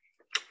online.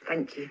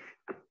 Thank you.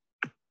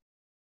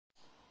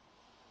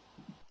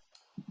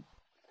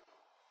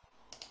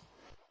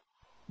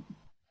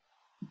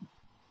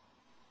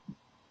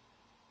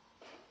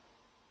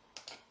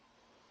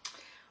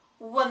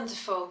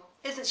 Wonderful.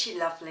 Isn't she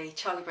lovely?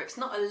 Charlie Brooks,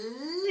 not a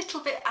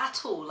little bit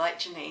at all like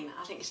Janine.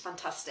 I think it's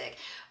fantastic.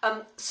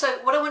 So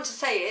what I want to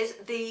say is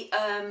the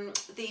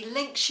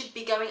link should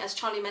be going, as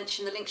Charlie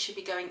mentioned, the link should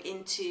be going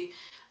into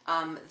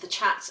the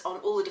chats on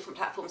all the different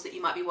platforms that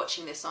you might be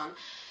watching this on.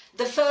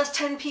 The first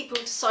 10 people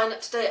to sign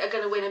up today are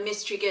going to win a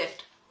mystery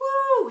gift.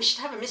 Woo! We should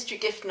have a mystery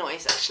gift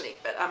noise actually,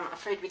 but I'm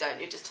afraid we don't.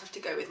 You just have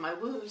to go with my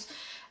woos.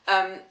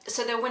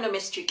 So they'll win a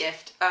mystery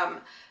gift.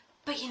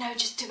 But you know,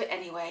 just do it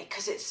anyway,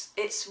 because it's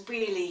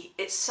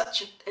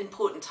such an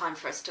important time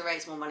for us to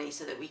raise more money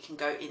so that we can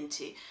go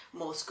into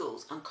more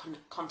schools and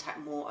contact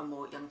more and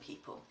more young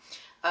people.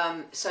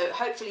 So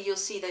hopefully you'll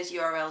see those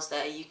URLs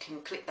there. You can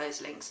click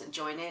those links and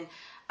join in.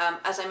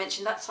 As I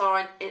mentioned, that's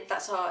our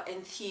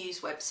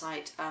Enthuse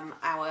website,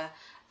 our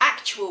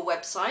actual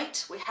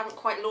website. We haven't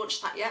quite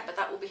launched that yet, but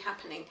that will be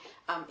happening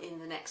in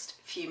the next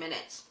few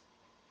minutes.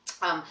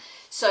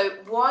 So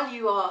while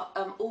you are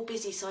all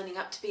busy signing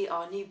up to be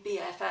our new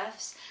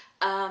BFFs,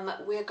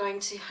 we're going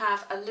to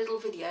have a little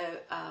video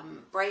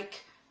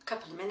break, a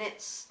couple of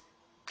minutes,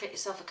 get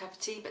yourself a cup of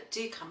tea, but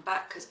do come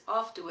back, because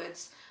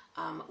afterwards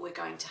we're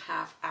going to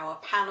have our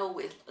panel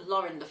with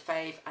Lauren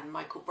Lefebvre and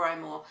Michael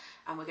Brymore,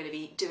 and we're going to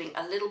be doing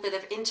a little bit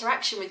of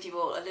interaction with you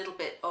all, a little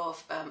bit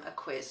of a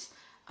quiz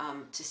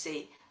to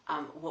see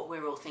what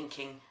we're all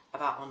thinking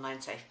about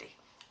online safety.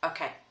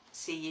 Okay,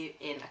 see you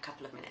in a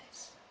couple of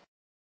minutes.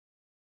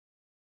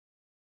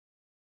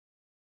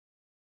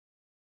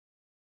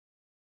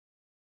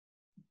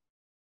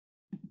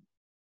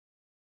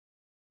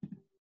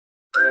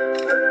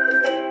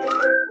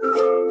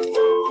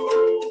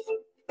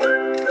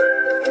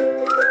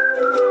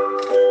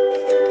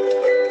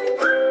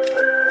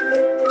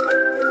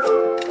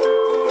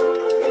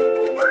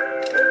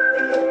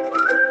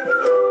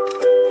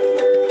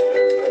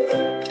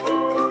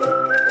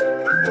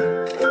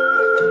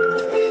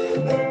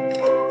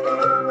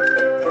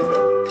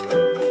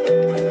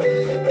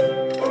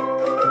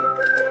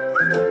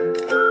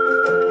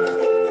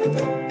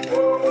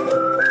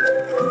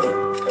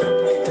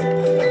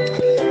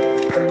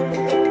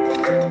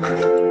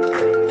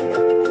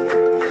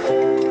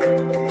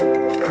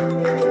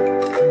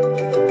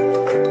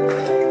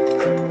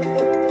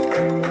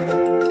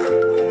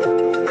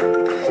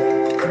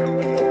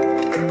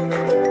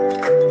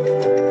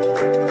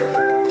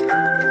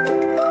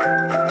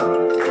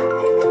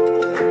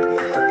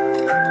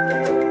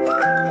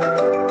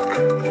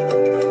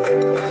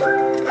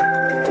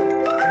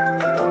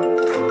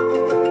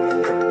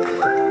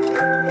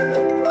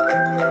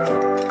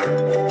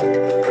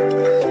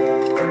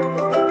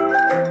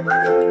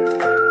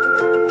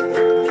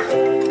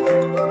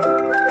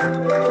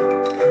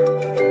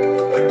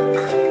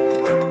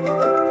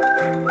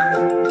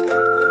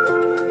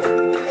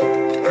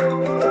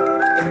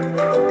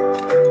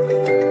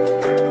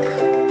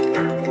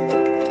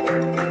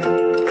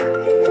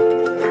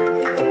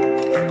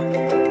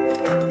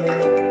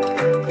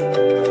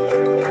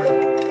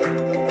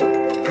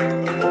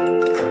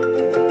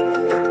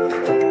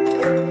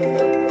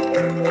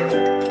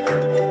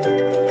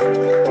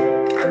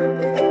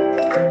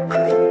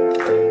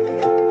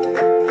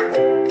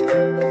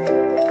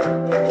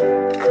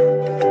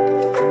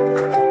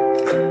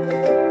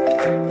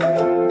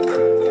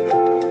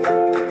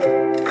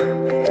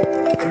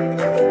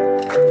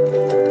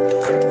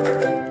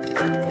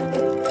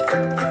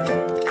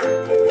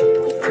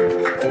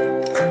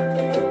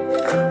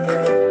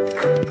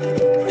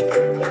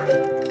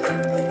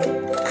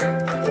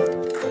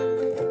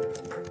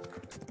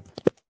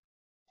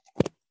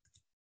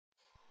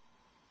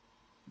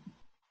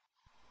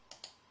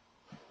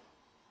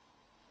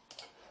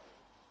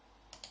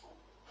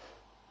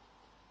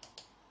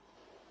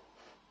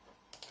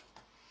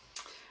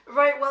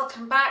 Right,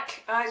 welcome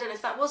back. I don't know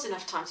if that was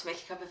enough time to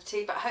make a cup of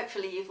tea, but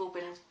hopefully you've all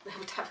been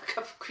able to have a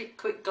cup of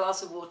quick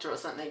glass of water or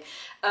something.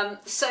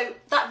 So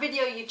that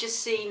video you've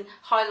just seen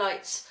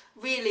highlights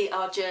really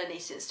our journey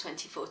since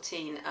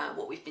 2014,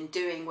 what we've been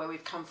doing, where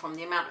we've come from,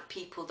 the amount of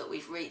people that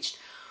we've reached.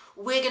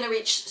 We're going to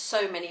reach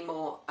so many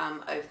more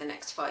over the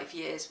next 5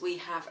 years. We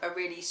have a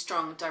really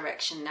strong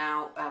direction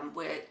now.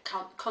 We're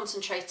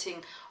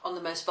concentrating on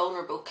the most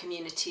vulnerable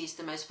communities,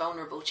 the most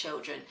vulnerable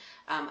children,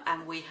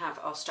 and we have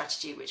our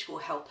strategy which will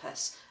help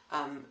us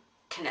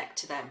connect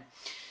to them.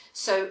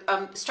 So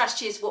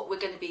strategy is what we're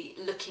going to be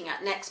looking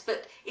at next,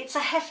 but it's a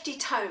hefty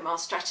tome, our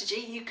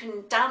strategy. You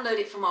can download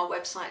it from our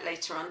website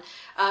later on,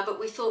 but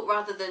we thought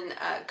rather than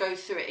go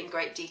through it in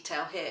great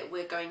detail here,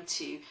 we're going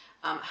to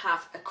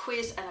have a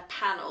quiz and a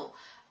panel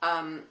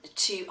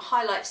to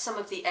highlight some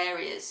of the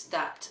areas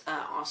that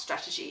our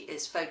strategy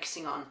is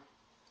focusing on.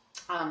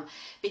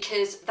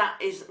 Because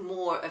that is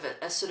more of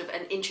a sort of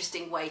an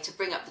interesting way to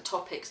bring up the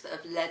topics that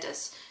have led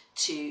us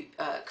to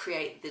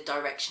create the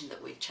direction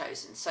that we've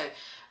chosen. So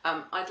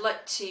I'd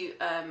like to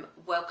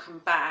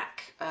welcome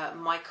back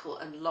Michael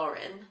and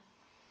Lauren.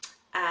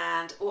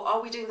 And, or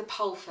are we doing the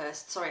poll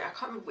first? Sorry, I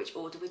can't remember which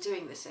order we're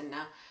doing this in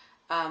now.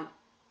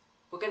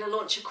 We're going to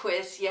launch a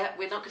quiz. Yeah,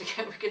 we're not going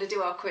to we're going to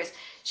do our quiz.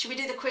 Should we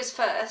do the quiz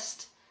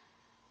first?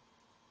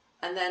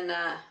 And then,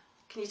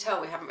 can you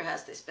tell we haven't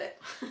rehearsed this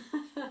bit?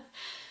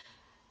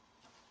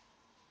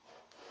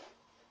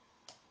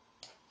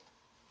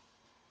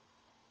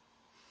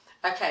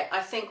 Okay, I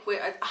think we're...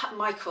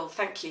 Michael,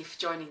 thank you for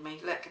joining me.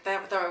 Look,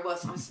 there I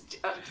was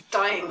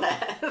dying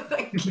there.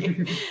 Thank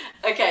you.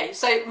 Okay,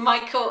 so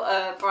Michael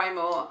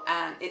Brymore,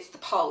 and it's the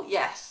poll,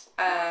 yes.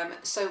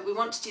 So we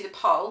want to do the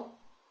poll.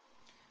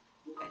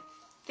 I'm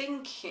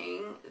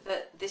thinking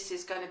that this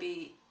is going to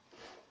be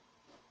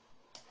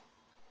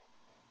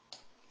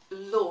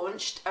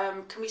launched.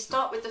 Can we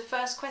start with the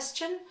first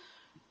question?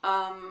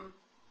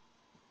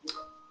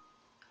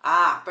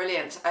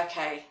 Brilliant,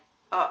 okay.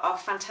 Our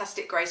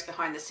fantastic Grace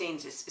behind the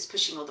scenes is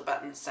pushing all the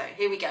buttons. So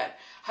here we go.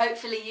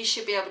 Hopefully you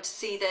should be able to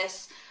see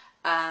this.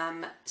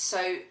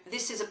 So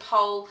this is a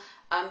poll.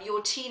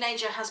 Your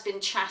teenager has been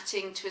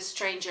chatting to a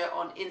stranger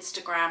on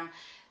Instagram.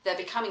 They're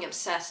becoming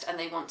obsessed and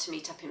they want to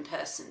meet up in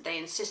person. They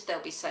insist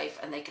they'll be safe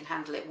and they can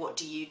handle it. What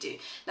do you do?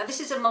 Now this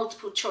is a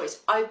multiple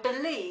choice. I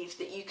believe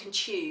that you can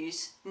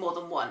choose more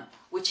than one,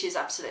 which is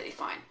absolutely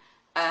fine.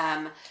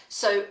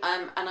 So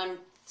I'm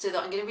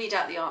going to read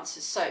out the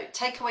answers. So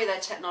take away their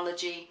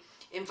technology.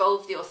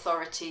 Involve the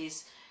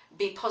authorities,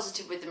 be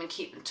positive with them and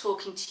keep them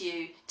talking to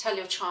you, tell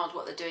your child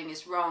what they're doing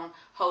is wrong,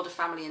 hold a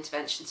family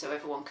intervention so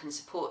everyone can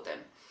support them.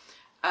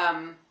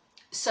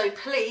 So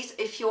please,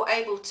 if you're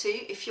able to,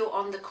 if you're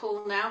on the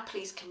call now,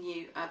 please can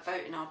you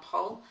vote in our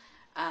poll,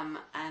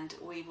 and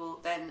we will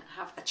then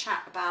have a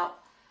chat about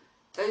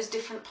those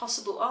different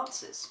possible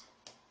answers.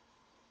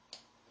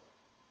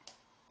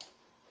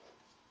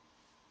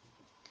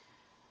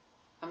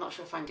 I'm not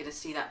sure if I'm going to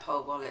see that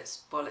poll while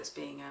it's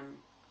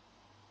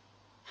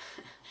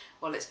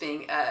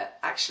being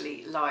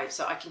actually live,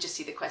 so I can just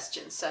see the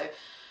questions. So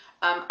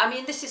I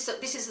mean, this is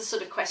the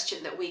sort of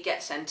question that we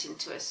get sent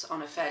into us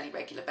on a fairly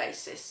regular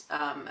basis.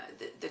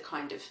 The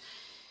kind of,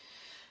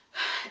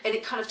 and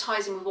it kind of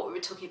ties in with what we were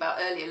talking about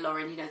earlier,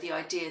 Lauren. You know, the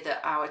idea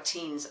that our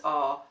teens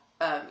are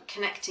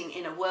connecting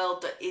in a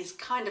world that is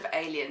kind of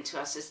alien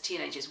to us as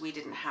teenagers. We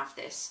didn't have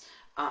this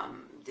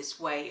this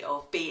way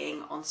of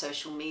being on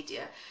social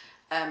media.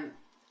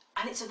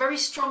 And it's a very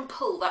strong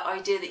pull, that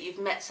idea that you've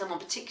met someone,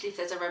 particularly if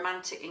there's a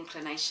romantic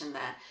inclination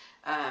there.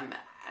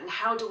 And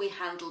how do we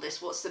handle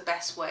this? What's the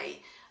best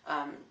way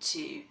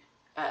to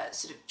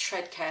sort of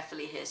tread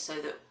carefully here so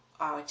that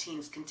our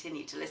teens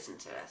continue to listen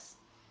to us?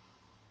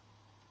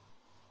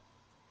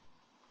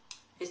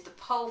 Is the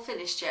poll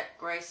finished yet,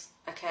 Grace?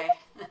 Okay.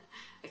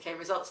 Okay,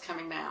 results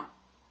coming now.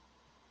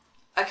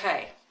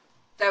 Okay,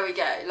 there we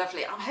go,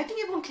 lovely. I'm hoping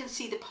everyone can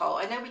see the poll.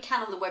 I know we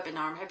can on the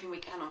webinar. I'm hoping we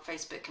can on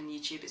Facebook and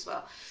YouTube as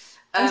well.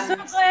 I'm so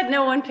glad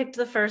no one picked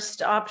the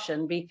first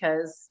option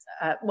because,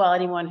 well,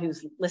 anyone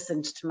who's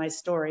listened to my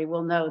story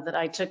will know that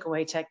I took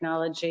away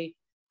technology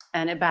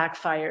and it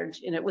backfired.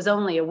 And it was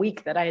only a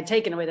week that I had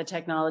taken away the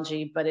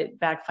technology, but it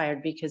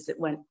backfired because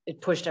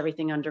it pushed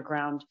everything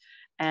underground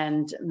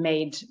and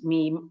made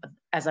me,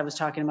 as I was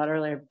talking about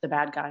earlier, the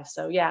bad guy.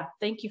 So yeah,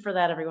 thank you for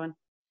that, everyone.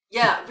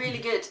 Yeah, really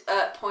good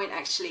point,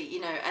 actually, you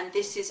know, and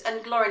this is,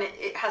 and Lauren,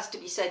 it has to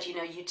be said, you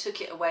know, you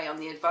took it away on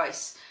the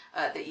advice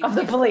that you of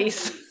the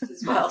police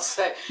as well.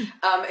 So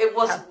it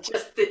wasn't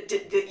just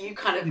that you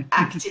kind of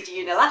acted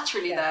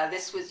unilaterally there.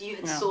 This was, you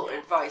had sought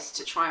advice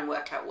to try and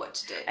work out what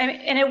to do.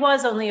 And it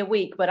was only a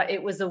week, but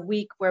it was a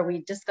week where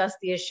we discussed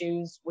the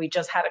issues. We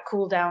just had a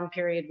cool down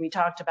period. We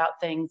talked about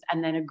things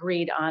and then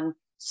agreed on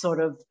sort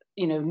of,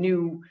 you know,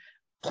 new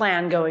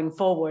plan going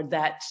forward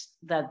that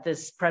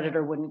this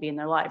predator wouldn't be in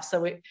their life.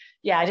 So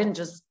I didn't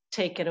just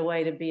take it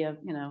away to be a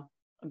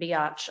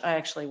biatch. I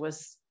actually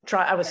was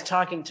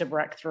talking to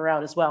Breck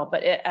throughout as well,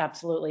 but it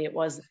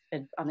was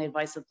on the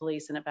advice of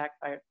police and it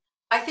backfired.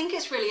 I think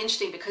it's really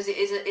interesting because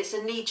it's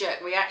a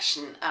knee-jerk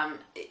reaction,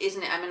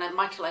 isn't it? I mean,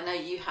 Michael, I know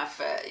you have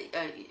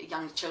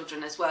young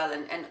children as well,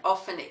 and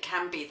often it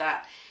can be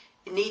that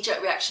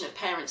knee-jerk reaction of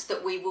parents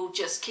that we will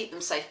just keep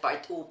them safe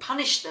or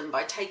punish them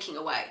by taking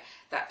away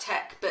that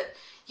tech. But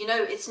you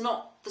know, it's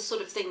not the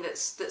sort of thing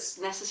that's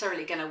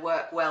necessarily going to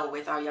work well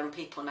with our young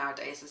people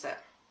nowadays, is it?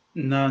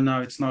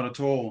 No, it's not at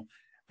all.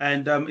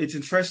 And it's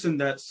interesting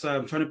that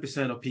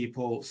 20% of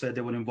people said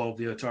they would involve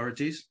the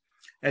authorities.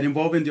 And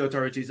involving the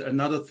authorities,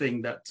 another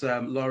thing that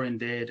Lauren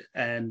did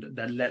and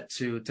that led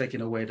to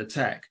taking away the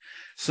tech.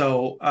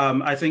 So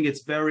I think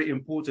it's very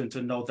important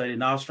to note that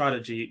in our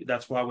strategy,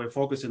 that's why we're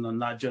focusing on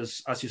not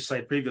just, as you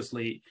said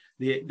previously,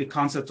 the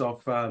concept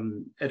of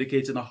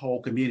educating a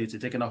whole community,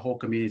 taking a whole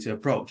community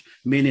approach,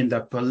 meaning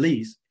that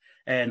police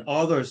and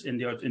others in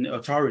the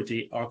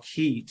authority are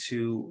key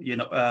to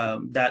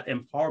that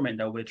empowerment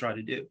that we're trying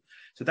to do.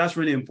 So that's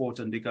really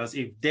important, because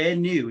if they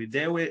knew, if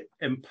they were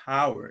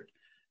empowered,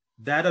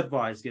 that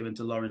advice given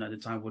to Lauren at the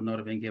time would not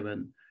have been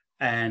given.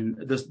 And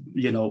this,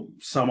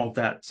 some of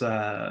that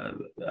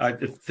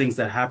things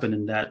that happened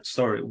in that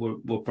story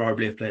will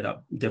probably have played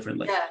out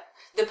differently. Yeah,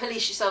 the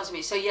police yourselves,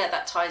 me. So yeah,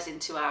 that ties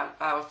into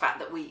our fact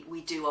that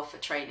we do offer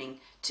training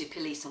to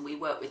police, and we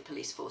work with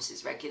police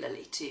forces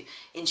regularly to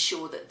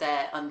ensure that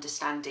their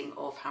understanding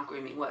of how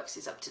grooming works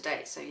is up to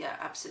date. So yeah,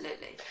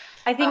 absolutely.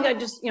 I think I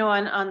just,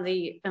 on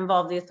the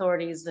involve the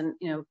authorities, and,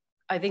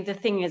 I think the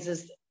thing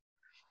is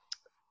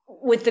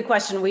with the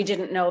question, we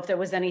didn't know if there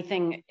was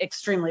anything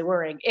extremely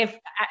worrying.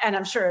 And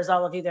I'm sure, as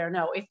all of you there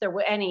know, if there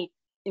were any,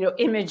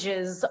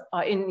 images,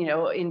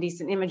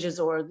 indecent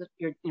images, or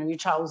your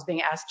child was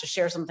being asked to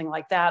share something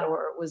like that,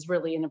 or it was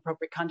really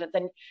inappropriate content,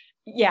 then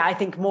yeah, I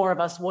think more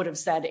of us would have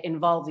said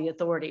involve the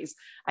authorities.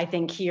 I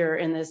think here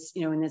in this,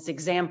 in this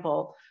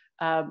example,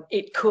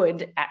 it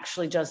could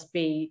actually just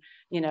be,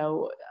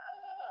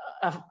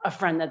 a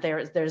friend that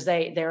there's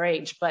their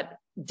age, but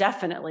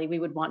definitely we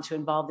would want to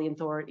involve the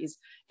authorities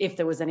if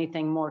there was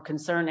anything more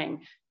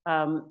concerning,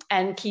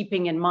 and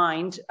keeping in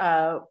mind,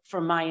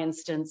 from my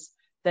instance,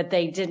 that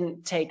they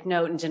didn't take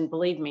note and didn't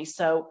believe me.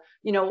 So,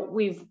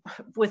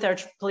 with our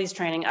police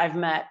training, I've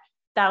met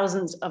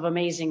thousands of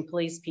amazing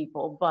police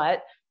people,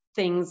 but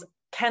things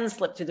can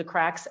slip through the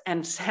cracks.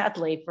 And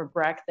sadly for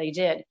Breck, they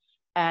did.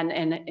 And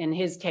in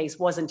his case,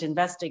 wasn't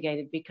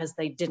investigated because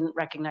they didn't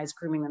recognize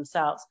grooming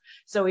themselves.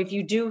 So if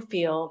you do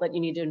feel that you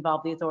need to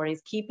involve the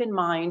authorities, keep in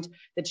mind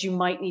that you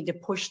might need to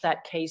push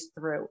that case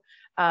through.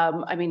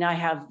 I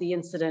have the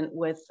incident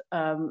with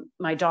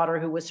my daughter,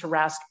 who was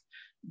harassed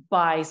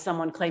by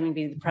someone claiming to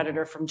be the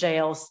predator from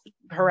jail,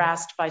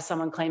 harassed by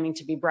someone claiming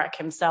to be Breck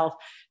himself.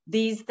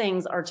 These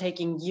things are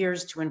taking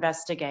years to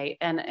investigate,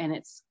 and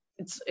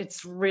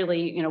it's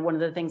really, one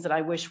of the things that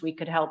I wish we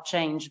could help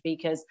change,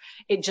 because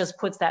it just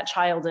puts that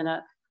child in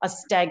a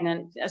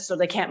stagnant, so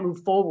they can't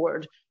move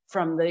forward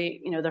from the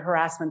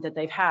harassment that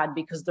they've had,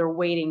 because they're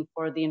waiting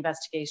for the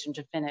investigation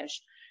to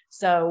finish.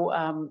 So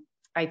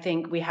I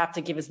think we have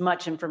to give as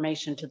much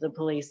information to the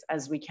police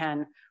as we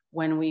can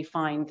when we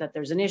find that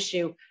there's an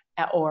issue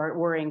or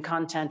worrying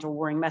content or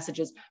worrying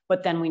messages,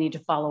 but then we need to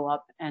follow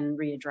up and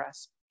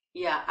readdress.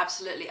 Yeah,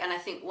 absolutely. And I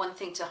think one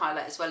thing to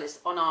highlight as well is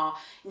on our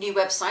new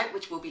website,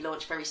 which will be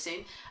launched very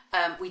soon,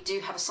 we do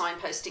have a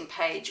signposting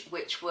page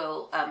which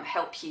will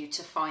help you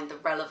to find the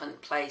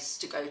relevant place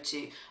to go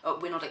to.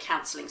 We're not a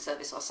counselling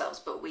service ourselves,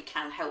 but we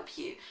can help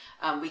you.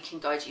 We can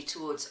guide you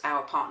towards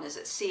our partners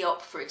at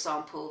CEOP, for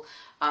example,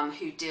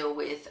 who deal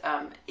with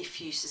if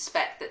you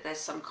suspect that there's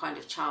some kind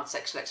of child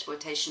sexual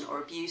exploitation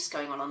or abuse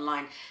going on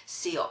online.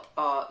 CEOP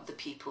are the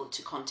people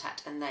to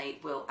contact, and they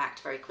will act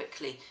very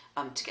quickly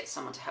to get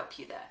someone to help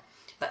you there.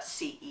 That's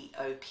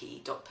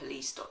ceop.police.uk.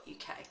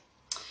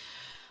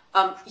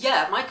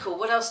 Yeah, Michael,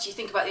 what else do you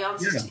think about the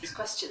answers to these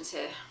questions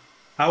here?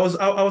 I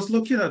was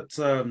looking at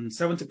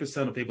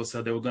 70% of people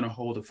said they were going to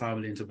hold a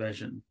family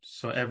intervention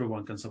so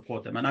everyone can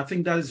support them, and I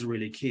think that is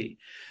really key.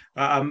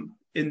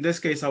 In this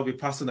case, I'll be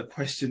passing the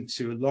question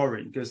to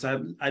Lauren, because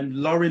I'm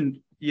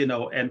Lauren,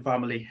 and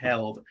family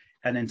held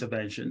an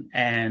intervention,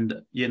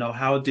 and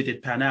how did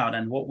it pan out,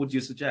 and what would you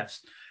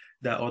suggest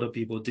that other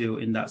people do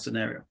in that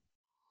scenario?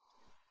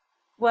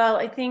 Well,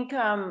 I think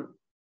a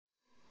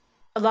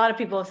lot of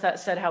people have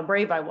said how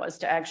brave I was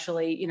to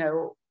actually,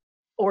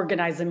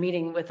 organize a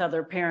meeting with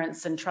other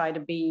parents and try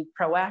to be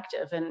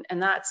proactive. And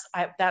that's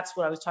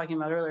what I was talking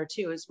about earlier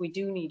too, is we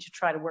do need to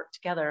try to work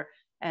together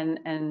and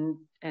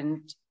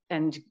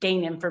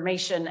gain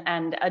information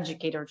and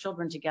educate our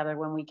children together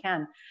when we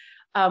can.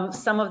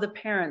 Some of the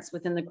parents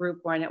within the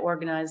group when I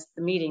organized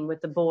the meeting with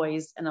the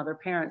boys and other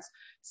parents,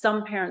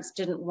 some parents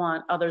didn't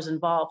want others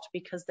involved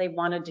because they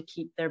wanted to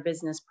keep their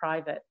business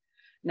private.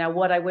 Now,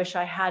 what I wish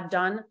I had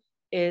done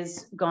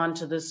is gone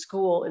to the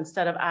school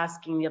instead of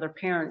asking the other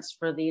parents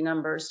for the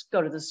numbers,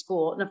 go to the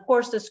school. And of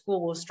course, the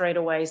school will straight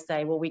away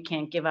say, well, we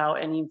can't give out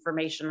any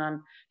information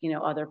on,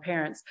 other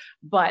parents.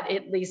 But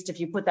at least if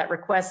you put that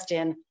request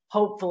in,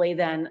 hopefully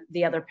then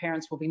the other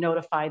parents will be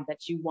notified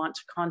that you want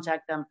to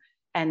contact them,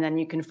 and then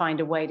you can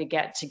find a way to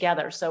get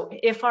together. So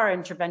if our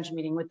intervention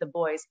meeting with the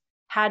boys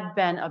had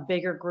been a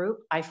bigger group,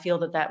 I feel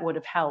that would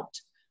have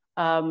helped.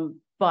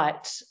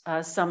 But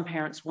some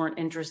parents weren't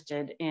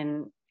interested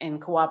in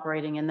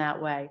cooperating in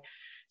that way.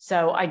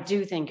 So I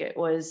do think it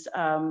was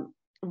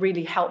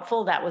really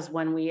helpful. That was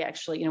when we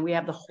actually, we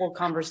have the whole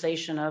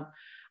conversation of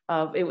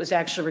it was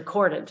actually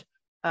recorded.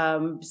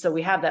 So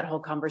we have that whole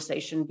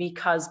conversation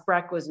because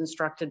Breck was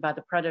instructed by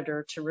the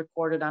predator to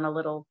record it on a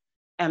little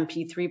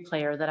MP3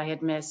 player that I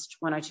had missed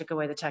when I took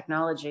away the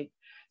technology.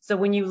 So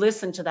when you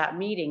listen to that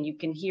meeting, you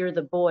can hear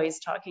the boys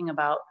talking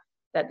about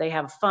that they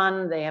have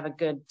fun, they have a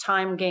good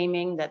time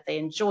gaming, that they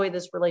enjoy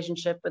this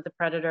relationship with the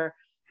predator,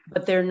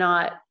 but they're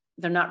not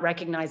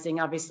recognizing,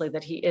 obviously,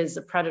 that he is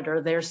a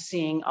predator. They're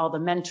seeing all the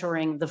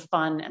mentoring, the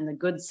fun, and the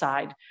good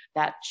side,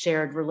 that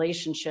shared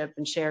relationship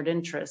and shared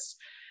interests.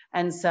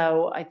 And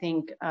so I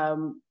think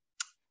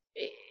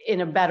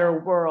in a better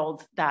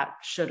world, that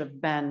should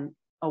have been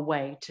a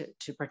way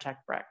to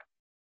protect Breck.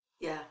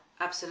 Yeah,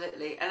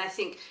 absolutely. And I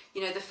think,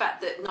 you know, the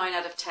fact that 9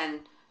 out of 10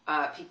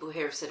 people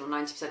here have said, or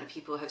 90% of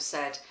people have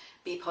said,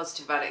 be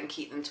positive about it and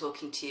keep them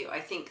talking to you. I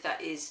think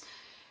that is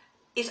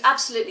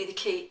absolutely the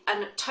key.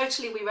 And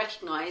totally we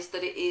recognise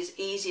that it is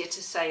easier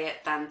to say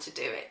it than to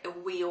do it.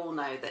 We all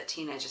know that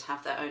teenagers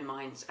have their own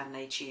minds and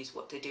they choose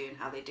what they do and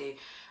how they do.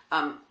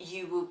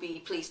 You will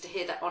be pleased to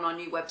hear that on our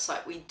new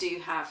website we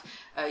do have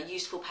a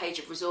useful page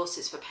of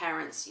resources for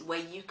parents where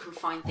you can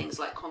find things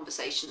like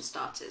conversation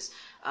starters,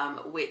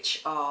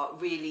 which are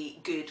really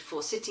good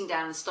for sitting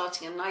down and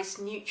starting a nice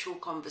neutral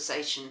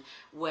conversation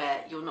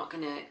where you're not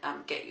going to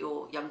get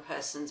your young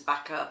person's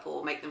back up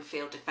or make them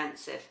feel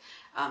defensive.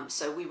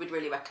 So we would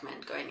really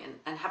recommend going in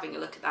and having a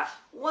look at that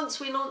once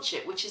we launch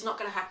it, which is not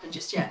going to happen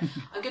just yet.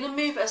 I'm going to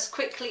move us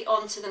quickly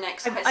on to the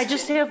next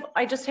question.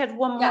 I just had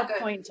one more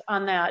point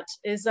on that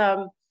is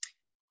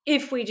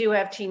if we do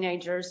have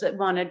teenagers that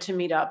wanted to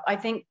meet up, I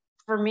think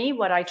for me,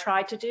 what I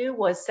tried to do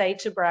was say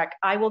to Breck,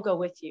 I will go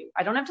with you.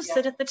 I don't have to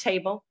sit at the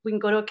table. We can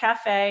go to a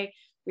cafe.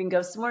 We can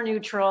go somewhere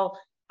neutral.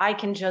 I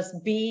can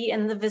just be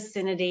in the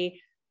vicinity.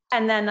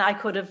 And then I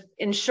could have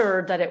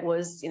ensured that it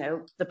was, you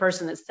know, the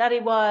person that said he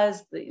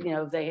was, you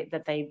know,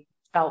 that they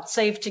felt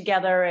safe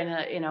together in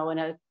a, you know, in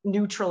a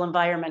neutral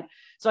environment.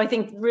 So I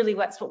think really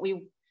that's what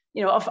we,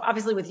 you know,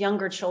 obviously with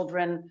younger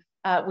children,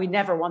 we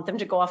never want them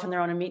to go off on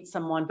their own and meet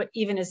someone. But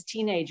even as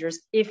teenagers,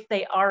 if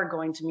they are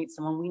going to meet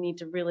someone, we need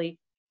to really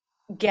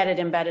get it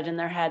embedded in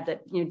their head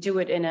that, you know, do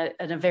it in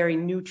a very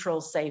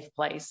neutral, safe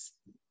place,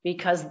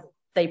 because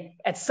they,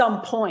 at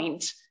some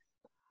point,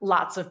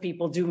 lots of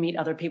people do meet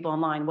other people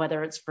online,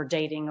 whether it's for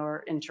dating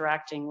or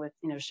interacting with,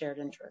 you know, shared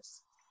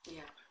interests.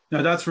 Yeah.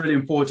 No, that's really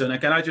important.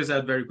 And can I just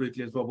add very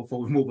quickly as well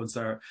before we move on,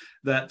 Sarah,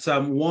 that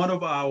one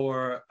of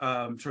our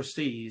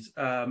trustees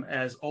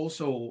has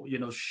also, you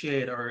know,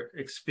 shared our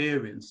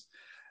experience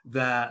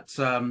that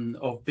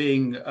of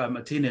being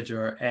a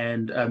teenager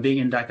and being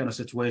in that kind of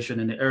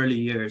situation in the early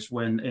years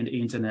when the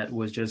internet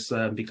was just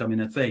becoming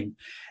a thing.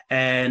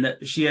 And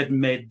she had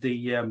made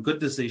the good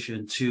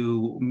decision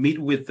to meet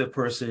with the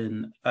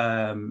person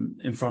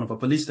in front of a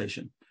police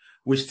station,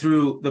 which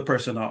threw the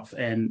person off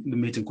and the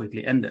meeting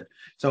quickly ended.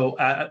 So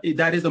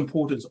that is the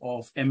importance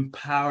of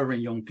empowering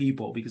young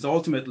people, because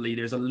ultimately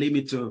there's a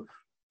limit to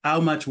how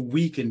much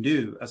we can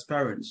do as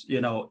parents.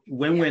 You know,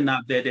 when we're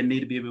not there, they need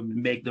to be able to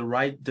make the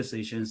right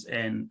decisions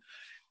and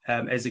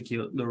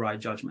execute the right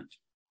judgment.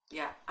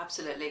 Yeah,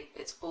 absolutely.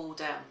 It's all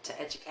down to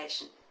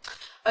education.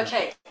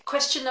 Okay,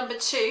 question number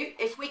 2.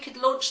 If we could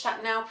launch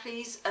that now,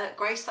 please,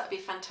 Grace, that'd be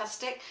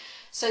fantastic.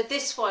 So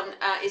this one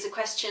is a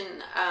question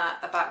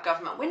about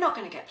government. We're not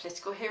going to get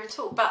political here at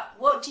all, but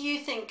what do you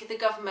think the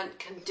government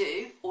can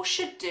do or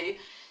should do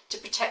to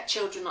protect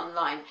children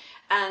online?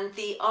 And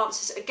the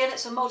answers, again,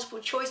 it's a multiple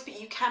choice, but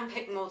you can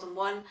pick more than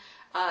one.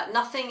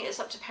 Nothing.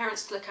 It's up to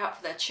parents to look out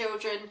for their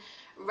children.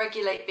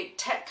 Regulate big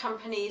tech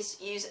companies.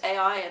 Use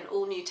AI and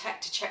all new tech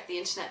to check the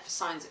internet for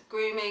signs of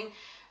grooming.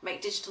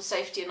 Make digital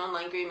safety and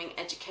online grooming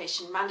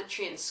education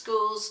mandatory in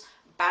schools.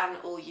 Ban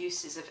all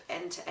uses of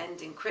end-to-end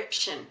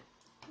encryption.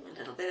 A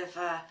little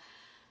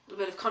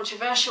bit of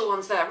controversial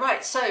ones there.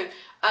 Right. So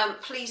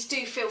please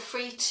do feel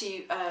free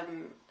to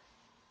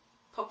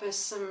pop us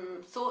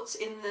some thoughts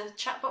in the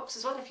chat box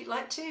as well if you'd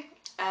like to.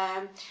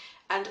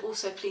 And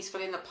also please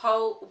fill in the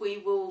poll. We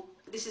will.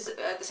 This is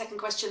the second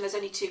question. There's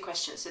only 2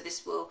 questions, so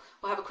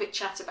we'll have a quick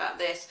chat about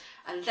this,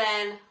 and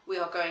then we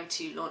are going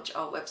to launch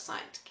our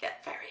website.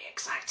 Get very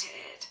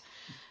excited.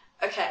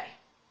 Okay,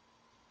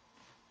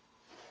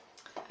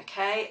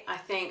 I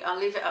think I'll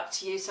leave it up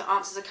to you. So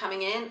answers are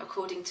coming in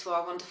according to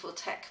our wonderful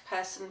tech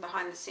person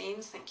behind the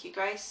scenes. Thank you,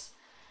 Grace.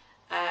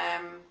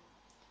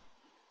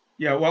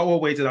 Yeah, while we're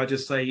waiting, I'll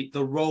just say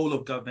the role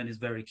of government is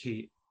very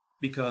key,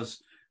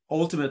 because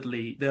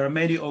ultimately there are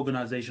many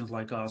organizations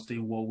like us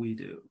doing what we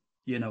do,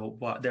 you know,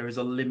 but there is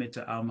a limit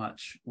to how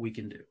much we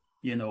can do.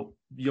 You know,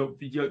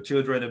 your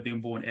children are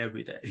being born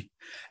every day,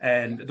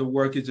 and the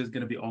work is just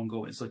going to be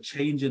ongoing. So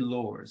changing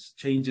laws,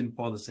 changing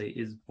policy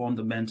is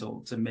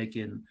fundamental to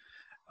making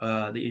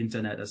the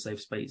internet a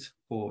safe space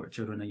for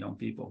children and young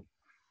people.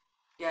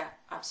 Yeah,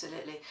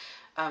 absolutely.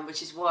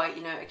 Which is why,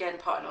 you know, again,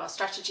 part of our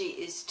strategy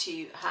is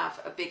to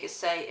have a bigger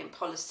say in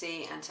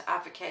policy and to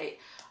advocate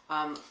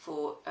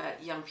for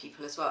young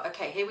people as well.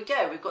 Okay, here we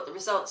go. We've got the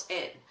results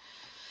in.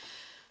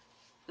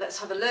 Let's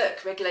have a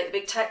look. Regulate the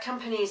big tech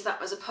companies. That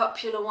was a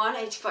popular one,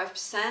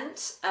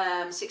 85%.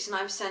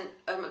 69%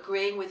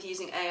 agreeing with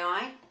using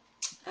AI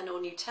and all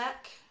new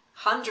tech.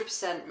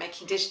 100%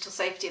 making digital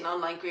safety and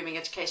online grooming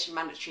education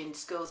mandatory in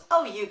schools.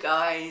 Oh, you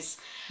guys,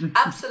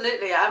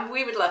 absolutely,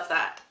 we would love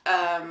that.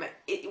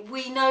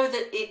 We know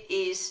that it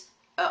is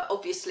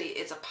obviously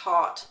it's a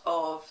part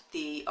of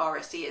the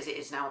RSE as it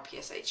is now a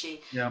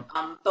PSHE, Yeah.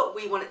 but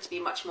we want it to be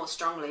much more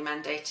strongly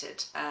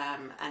mandated,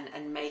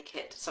 and make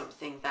it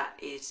something that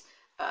is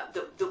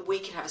that we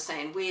can have a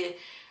say in. We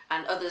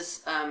and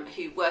others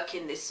who work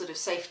in this sort of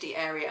safety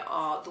area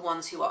are the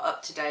ones who are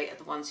up to date, are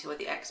the ones who are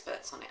the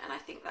experts on it. And I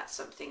think that's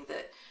something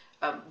that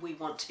we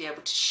want to be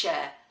able to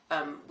share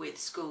with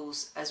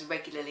schools as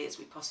regularly as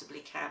we possibly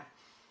can.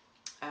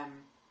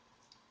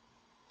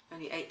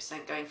 Only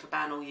 8% going for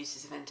ban all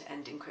uses of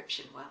end-to-end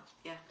encryption. Well,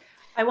 yeah.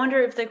 I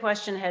wonder if the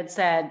question had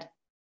said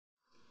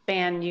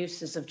ban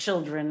uses of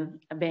children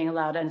being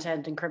allowed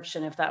end-to-end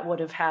encryption, if that would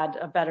have had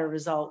a better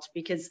result,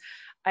 because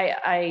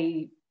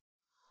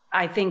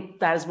I think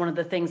that is one of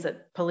the things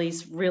that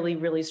police really,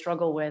 really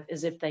struggle with,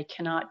 is if they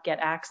cannot get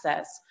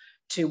access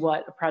to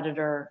what a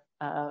predator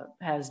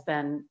has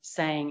been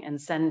saying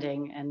and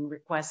sending and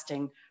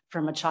requesting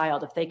from a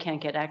child. If they can't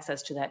get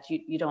access to that,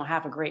 you don't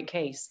have a great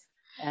case.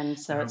 And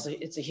so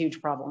it's a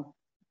huge problem.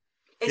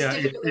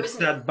 It's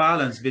that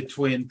balance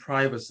between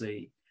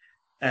privacy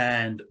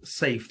and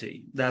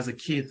safety. That's a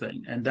key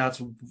thing. And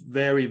that's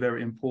very,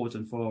 very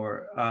important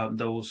for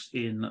those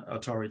in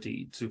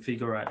authority to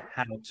figure out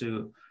how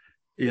to,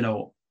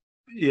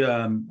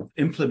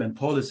 implement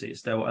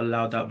policies that will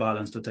allow that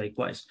balance to take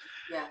place.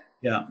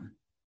 Yeah.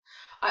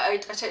 I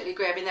totally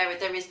agree. I mean,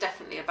 there is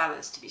definitely a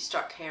balance to be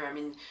struck here. I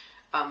mean,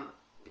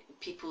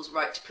 people's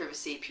right to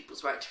privacy,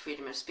 people's right to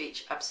freedom of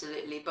speech,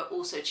 absolutely, but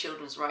also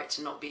children's right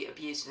to not be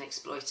abused and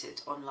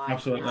exploited online.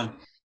 Absolutely.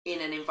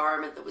 In an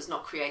environment that was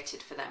not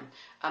created for them.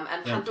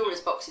 And Pandora's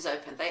box is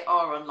open. They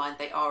are online,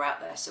 they are out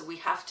there. So we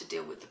have to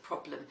deal with the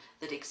problem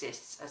that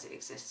exists as it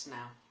exists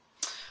now.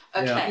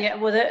 Okay. Yeah,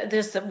 well,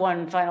 there's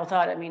one final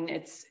thought. I mean,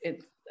 it's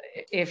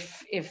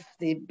if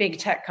the big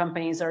tech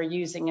companies are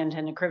using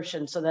end-to-end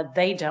encryption so that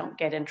they don't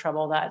get in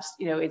trouble, that's,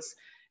 it's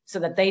so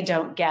that they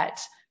don't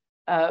get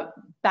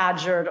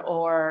badgered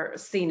or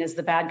seen as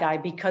the bad guy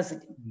because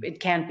it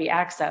can't be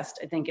accessed.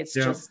 I think it's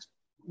just,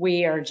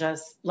 we are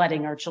just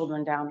letting our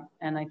children down.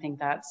 And I think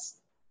it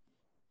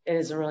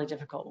is a really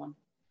difficult one.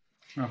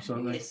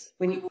 Absolutely. Yes.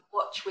 We will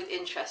watch with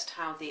interest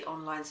how the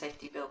online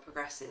safety bill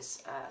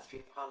progresses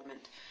through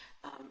Parliament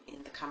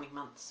in the coming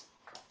months.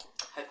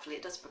 Hopefully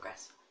it does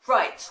progress.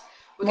 Right.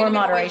 More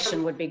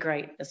moderation would be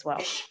great as well.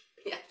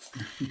 Yes.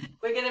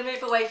 We're going to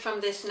move away from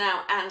this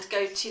now and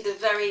go to the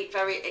very,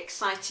 very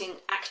exciting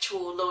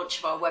actual launch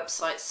of our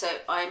website. So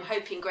I'm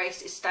hoping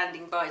Grace is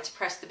standing by to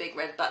press the big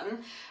red button.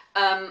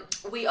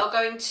 We are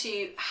going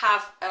to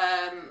have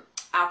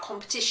our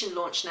competition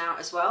launch now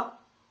as well.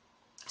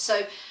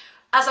 So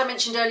as I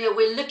mentioned earlier,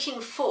 we're looking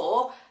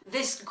for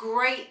this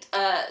great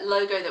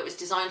logo that was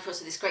designed for us,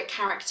 so this great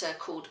character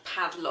called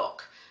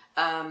Padlock.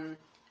 I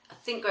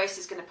think Grace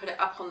is going to put it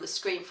up on the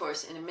screen for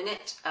us in a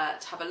minute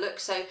to have a look.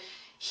 So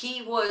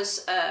he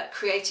was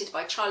created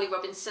by Charlie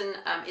Robinson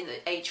in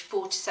the age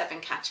 4 to 7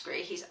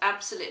 category. He's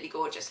absolutely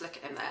gorgeous. Look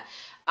at him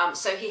there.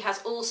 So he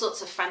has all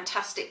sorts of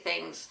fantastic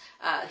things.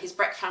 His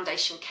Breck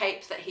Foundation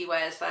cape that he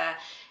wears there.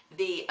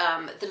 The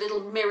little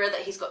mirror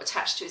that he's got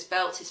attached to his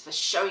belt is for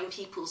showing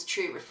people's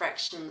true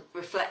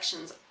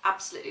reflections.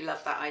 Absolutely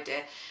love that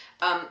idea.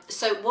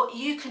 So what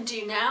you can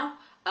do now,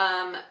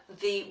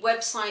 the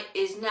website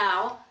is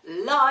now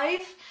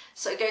live.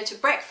 So go to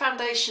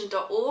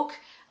breckfoundation.org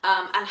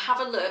and have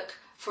a look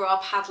for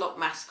our Padlock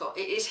mascot.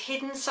 It is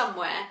hidden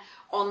somewhere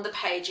on the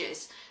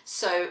pages.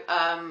 So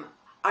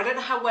I don't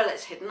know how well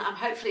it's hidden.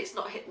 Hopefully it's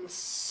not hidden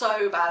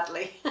so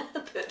badly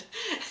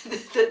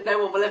that no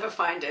one will ever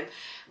find him.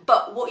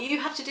 But what you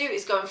have to do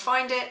is go and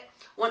find it.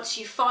 Once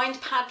you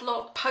find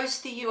Padlock,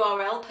 post the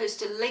URL,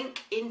 post a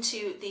link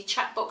into the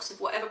chat box of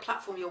whatever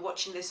platform you're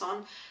watching this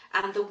on,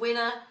 and the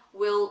winner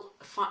will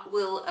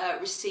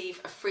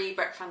receive a free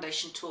Breck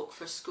Foundation talk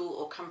for a school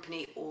or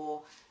company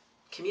or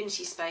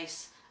community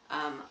space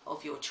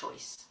of your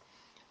choice.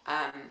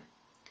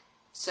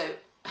 So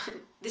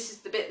this is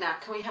the bit now.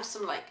 Can we have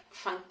some like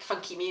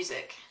funky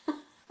music?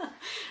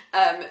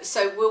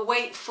 So we'll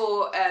wait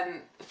for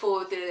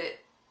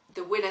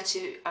the winner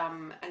to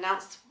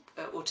announce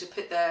or to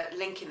put the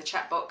link in the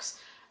chat box.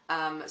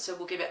 So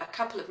we'll give it a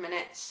couple of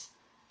minutes,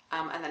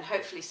 and then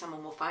hopefully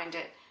someone will find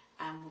it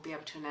and we'll be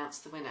able to announce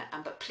the winner.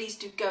 But please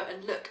do go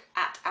and look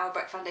at our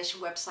Breck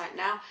Foundation website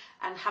now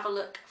and have a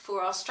look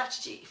for our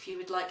strategy if you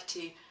would like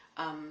to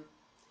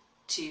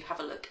have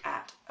a look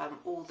at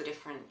all the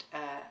different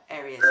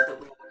areas that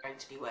we are going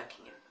to be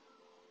working in.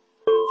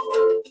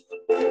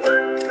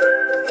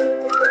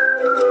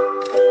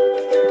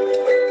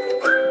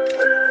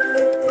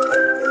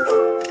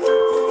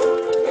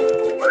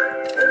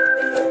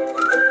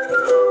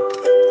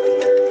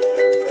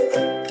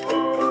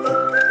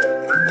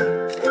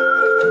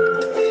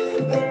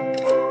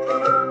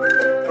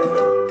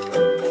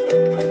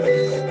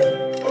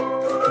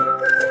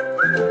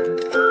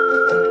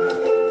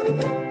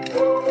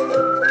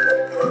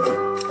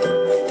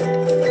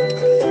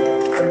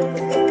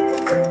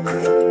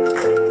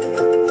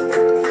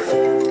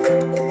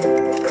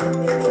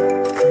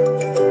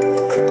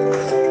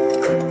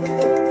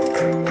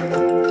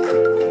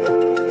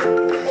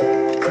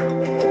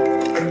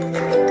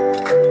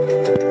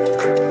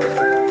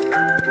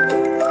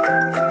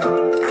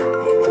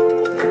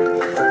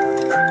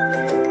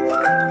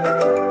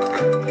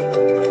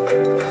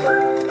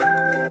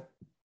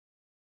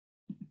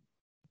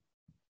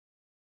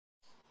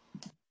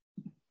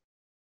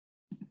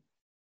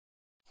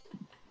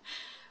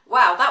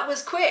 Wow, that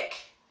was quick.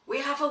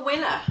 We have a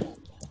winner.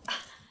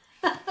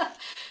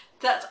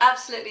 That's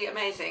absolutely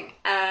amazing.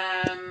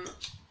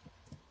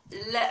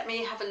 Let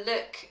me have a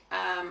look.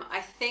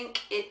 I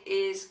think it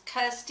is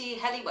Kirsty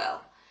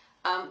Helliwell.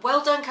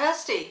 Well done,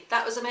 Kirsty.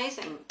 That was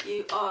amazing.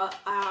 You are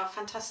our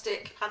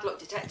fantastic padlock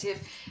detective,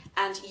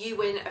 and you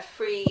win a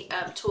free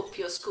talk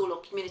for your school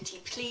or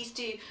community. Please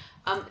do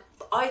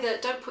either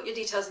don't put your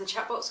details in the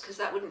chat box because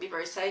that wouldn't be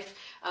very safe,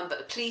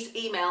 but please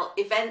email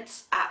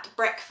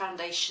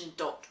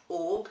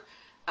events@breckfoundation.org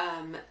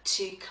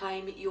to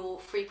claim your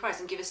free prize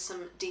and give us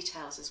some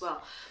details as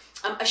well.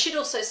 I should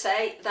also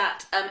say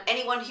that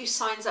anyone who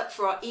signs up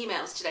for our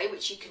emails today,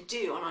 which you can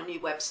do on our new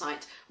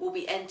website, will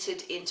be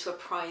entered into a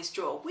prize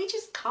draw. We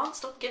just can't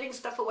stop giving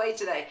stuff away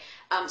today.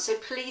 So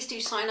please do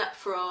sign up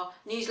for our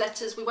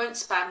newsletters. We won't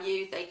spam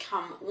you. They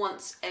come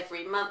once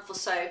every month or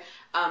so.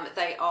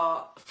 They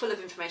are full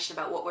of information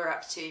about what we're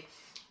up to.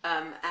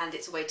 And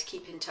it's a way to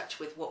keep in touch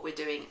with what we're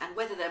doing and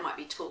whether there might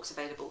be talks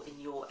available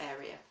in your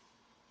area.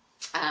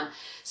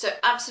 So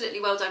absolutely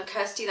well done,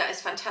 Kirsty. That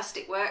is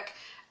fantastic work.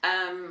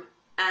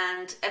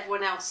 And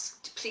everyone else,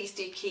 please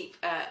do keep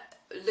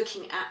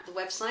looking at the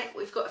website.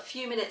 We've got a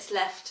few minutes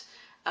left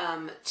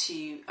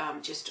to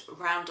just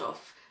round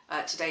off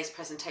today's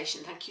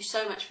presentation. Thank you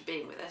so much for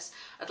being with us.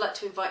 I'd like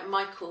to invite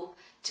Michael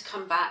to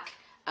come back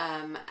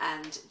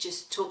and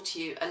just talk to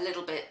you a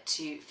little bit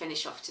to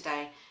finish off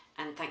today.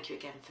 And thank you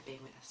again for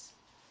being with us.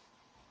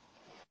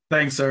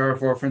 Thanks, Sarah,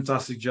 for a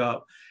fantastic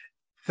job.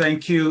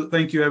 Thank you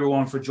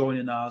everyone for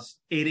joining us.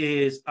 It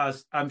is,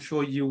 as I'm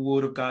sure you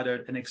would have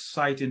gathered, an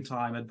exciting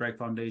time at Breck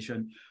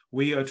Foundation.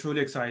 We are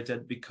truly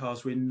excited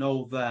because we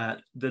know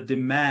that the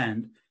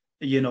demand,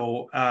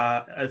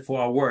 for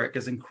our work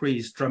has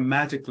increased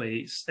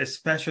dramatically,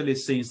 especially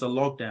since the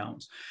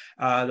lockdowns,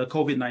 the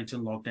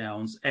COVID-19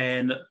 lockdowns.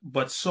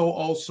 But so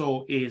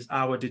also is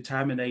our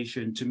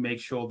determination to make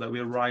sure that we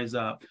rise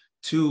up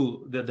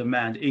to the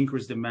demand,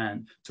 increased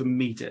demand, to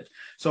meet it.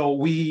 So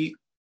we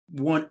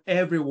want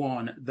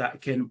everyone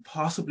that can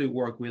possibly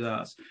work with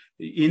us,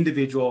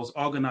 individuals,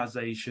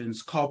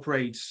 organizations,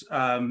 corporates,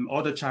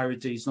 other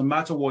charities, no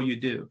matter what you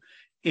do,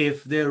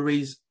 if there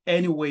is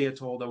any way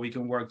at all that we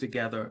can work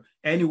together,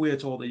 any way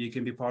at all that you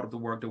can be part of the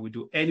work that we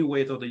do, any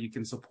way at all that you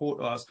can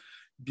support us,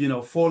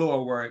 follow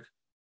our work,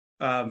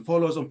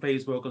 follow us on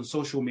Facebook, on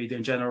social media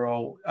in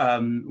general.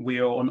 We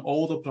are on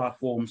all the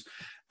platforms.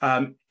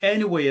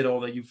 Any way at all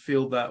that you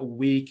feel that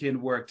we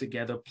can work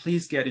together,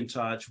 please get in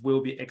touch.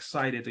 We'll be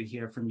excited to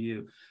hear from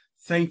you.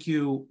 Thank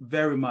you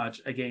very much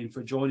again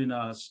for joining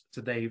us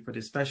today for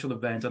this special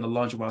event and the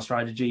launch of our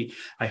strategy.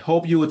 I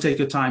hope you will take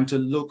some time to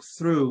look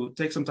through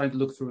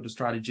the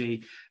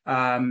strategy.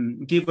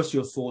 Give us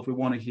your thoughts. We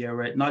want to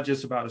hear it, not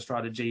just about the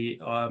strategy.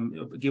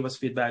 Give us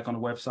feedback on the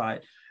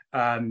website.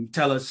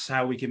 Tell us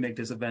how we can make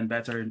this event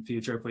better in the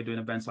future if we're doing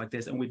events like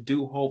this. And we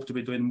do hope to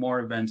be doing more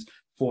events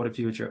for the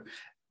future.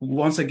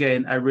 Once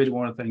again, I really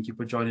want to thank you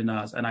for joining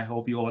us, and I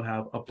hope you all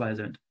have a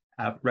pleasant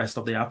rest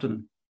of the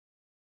afternoon.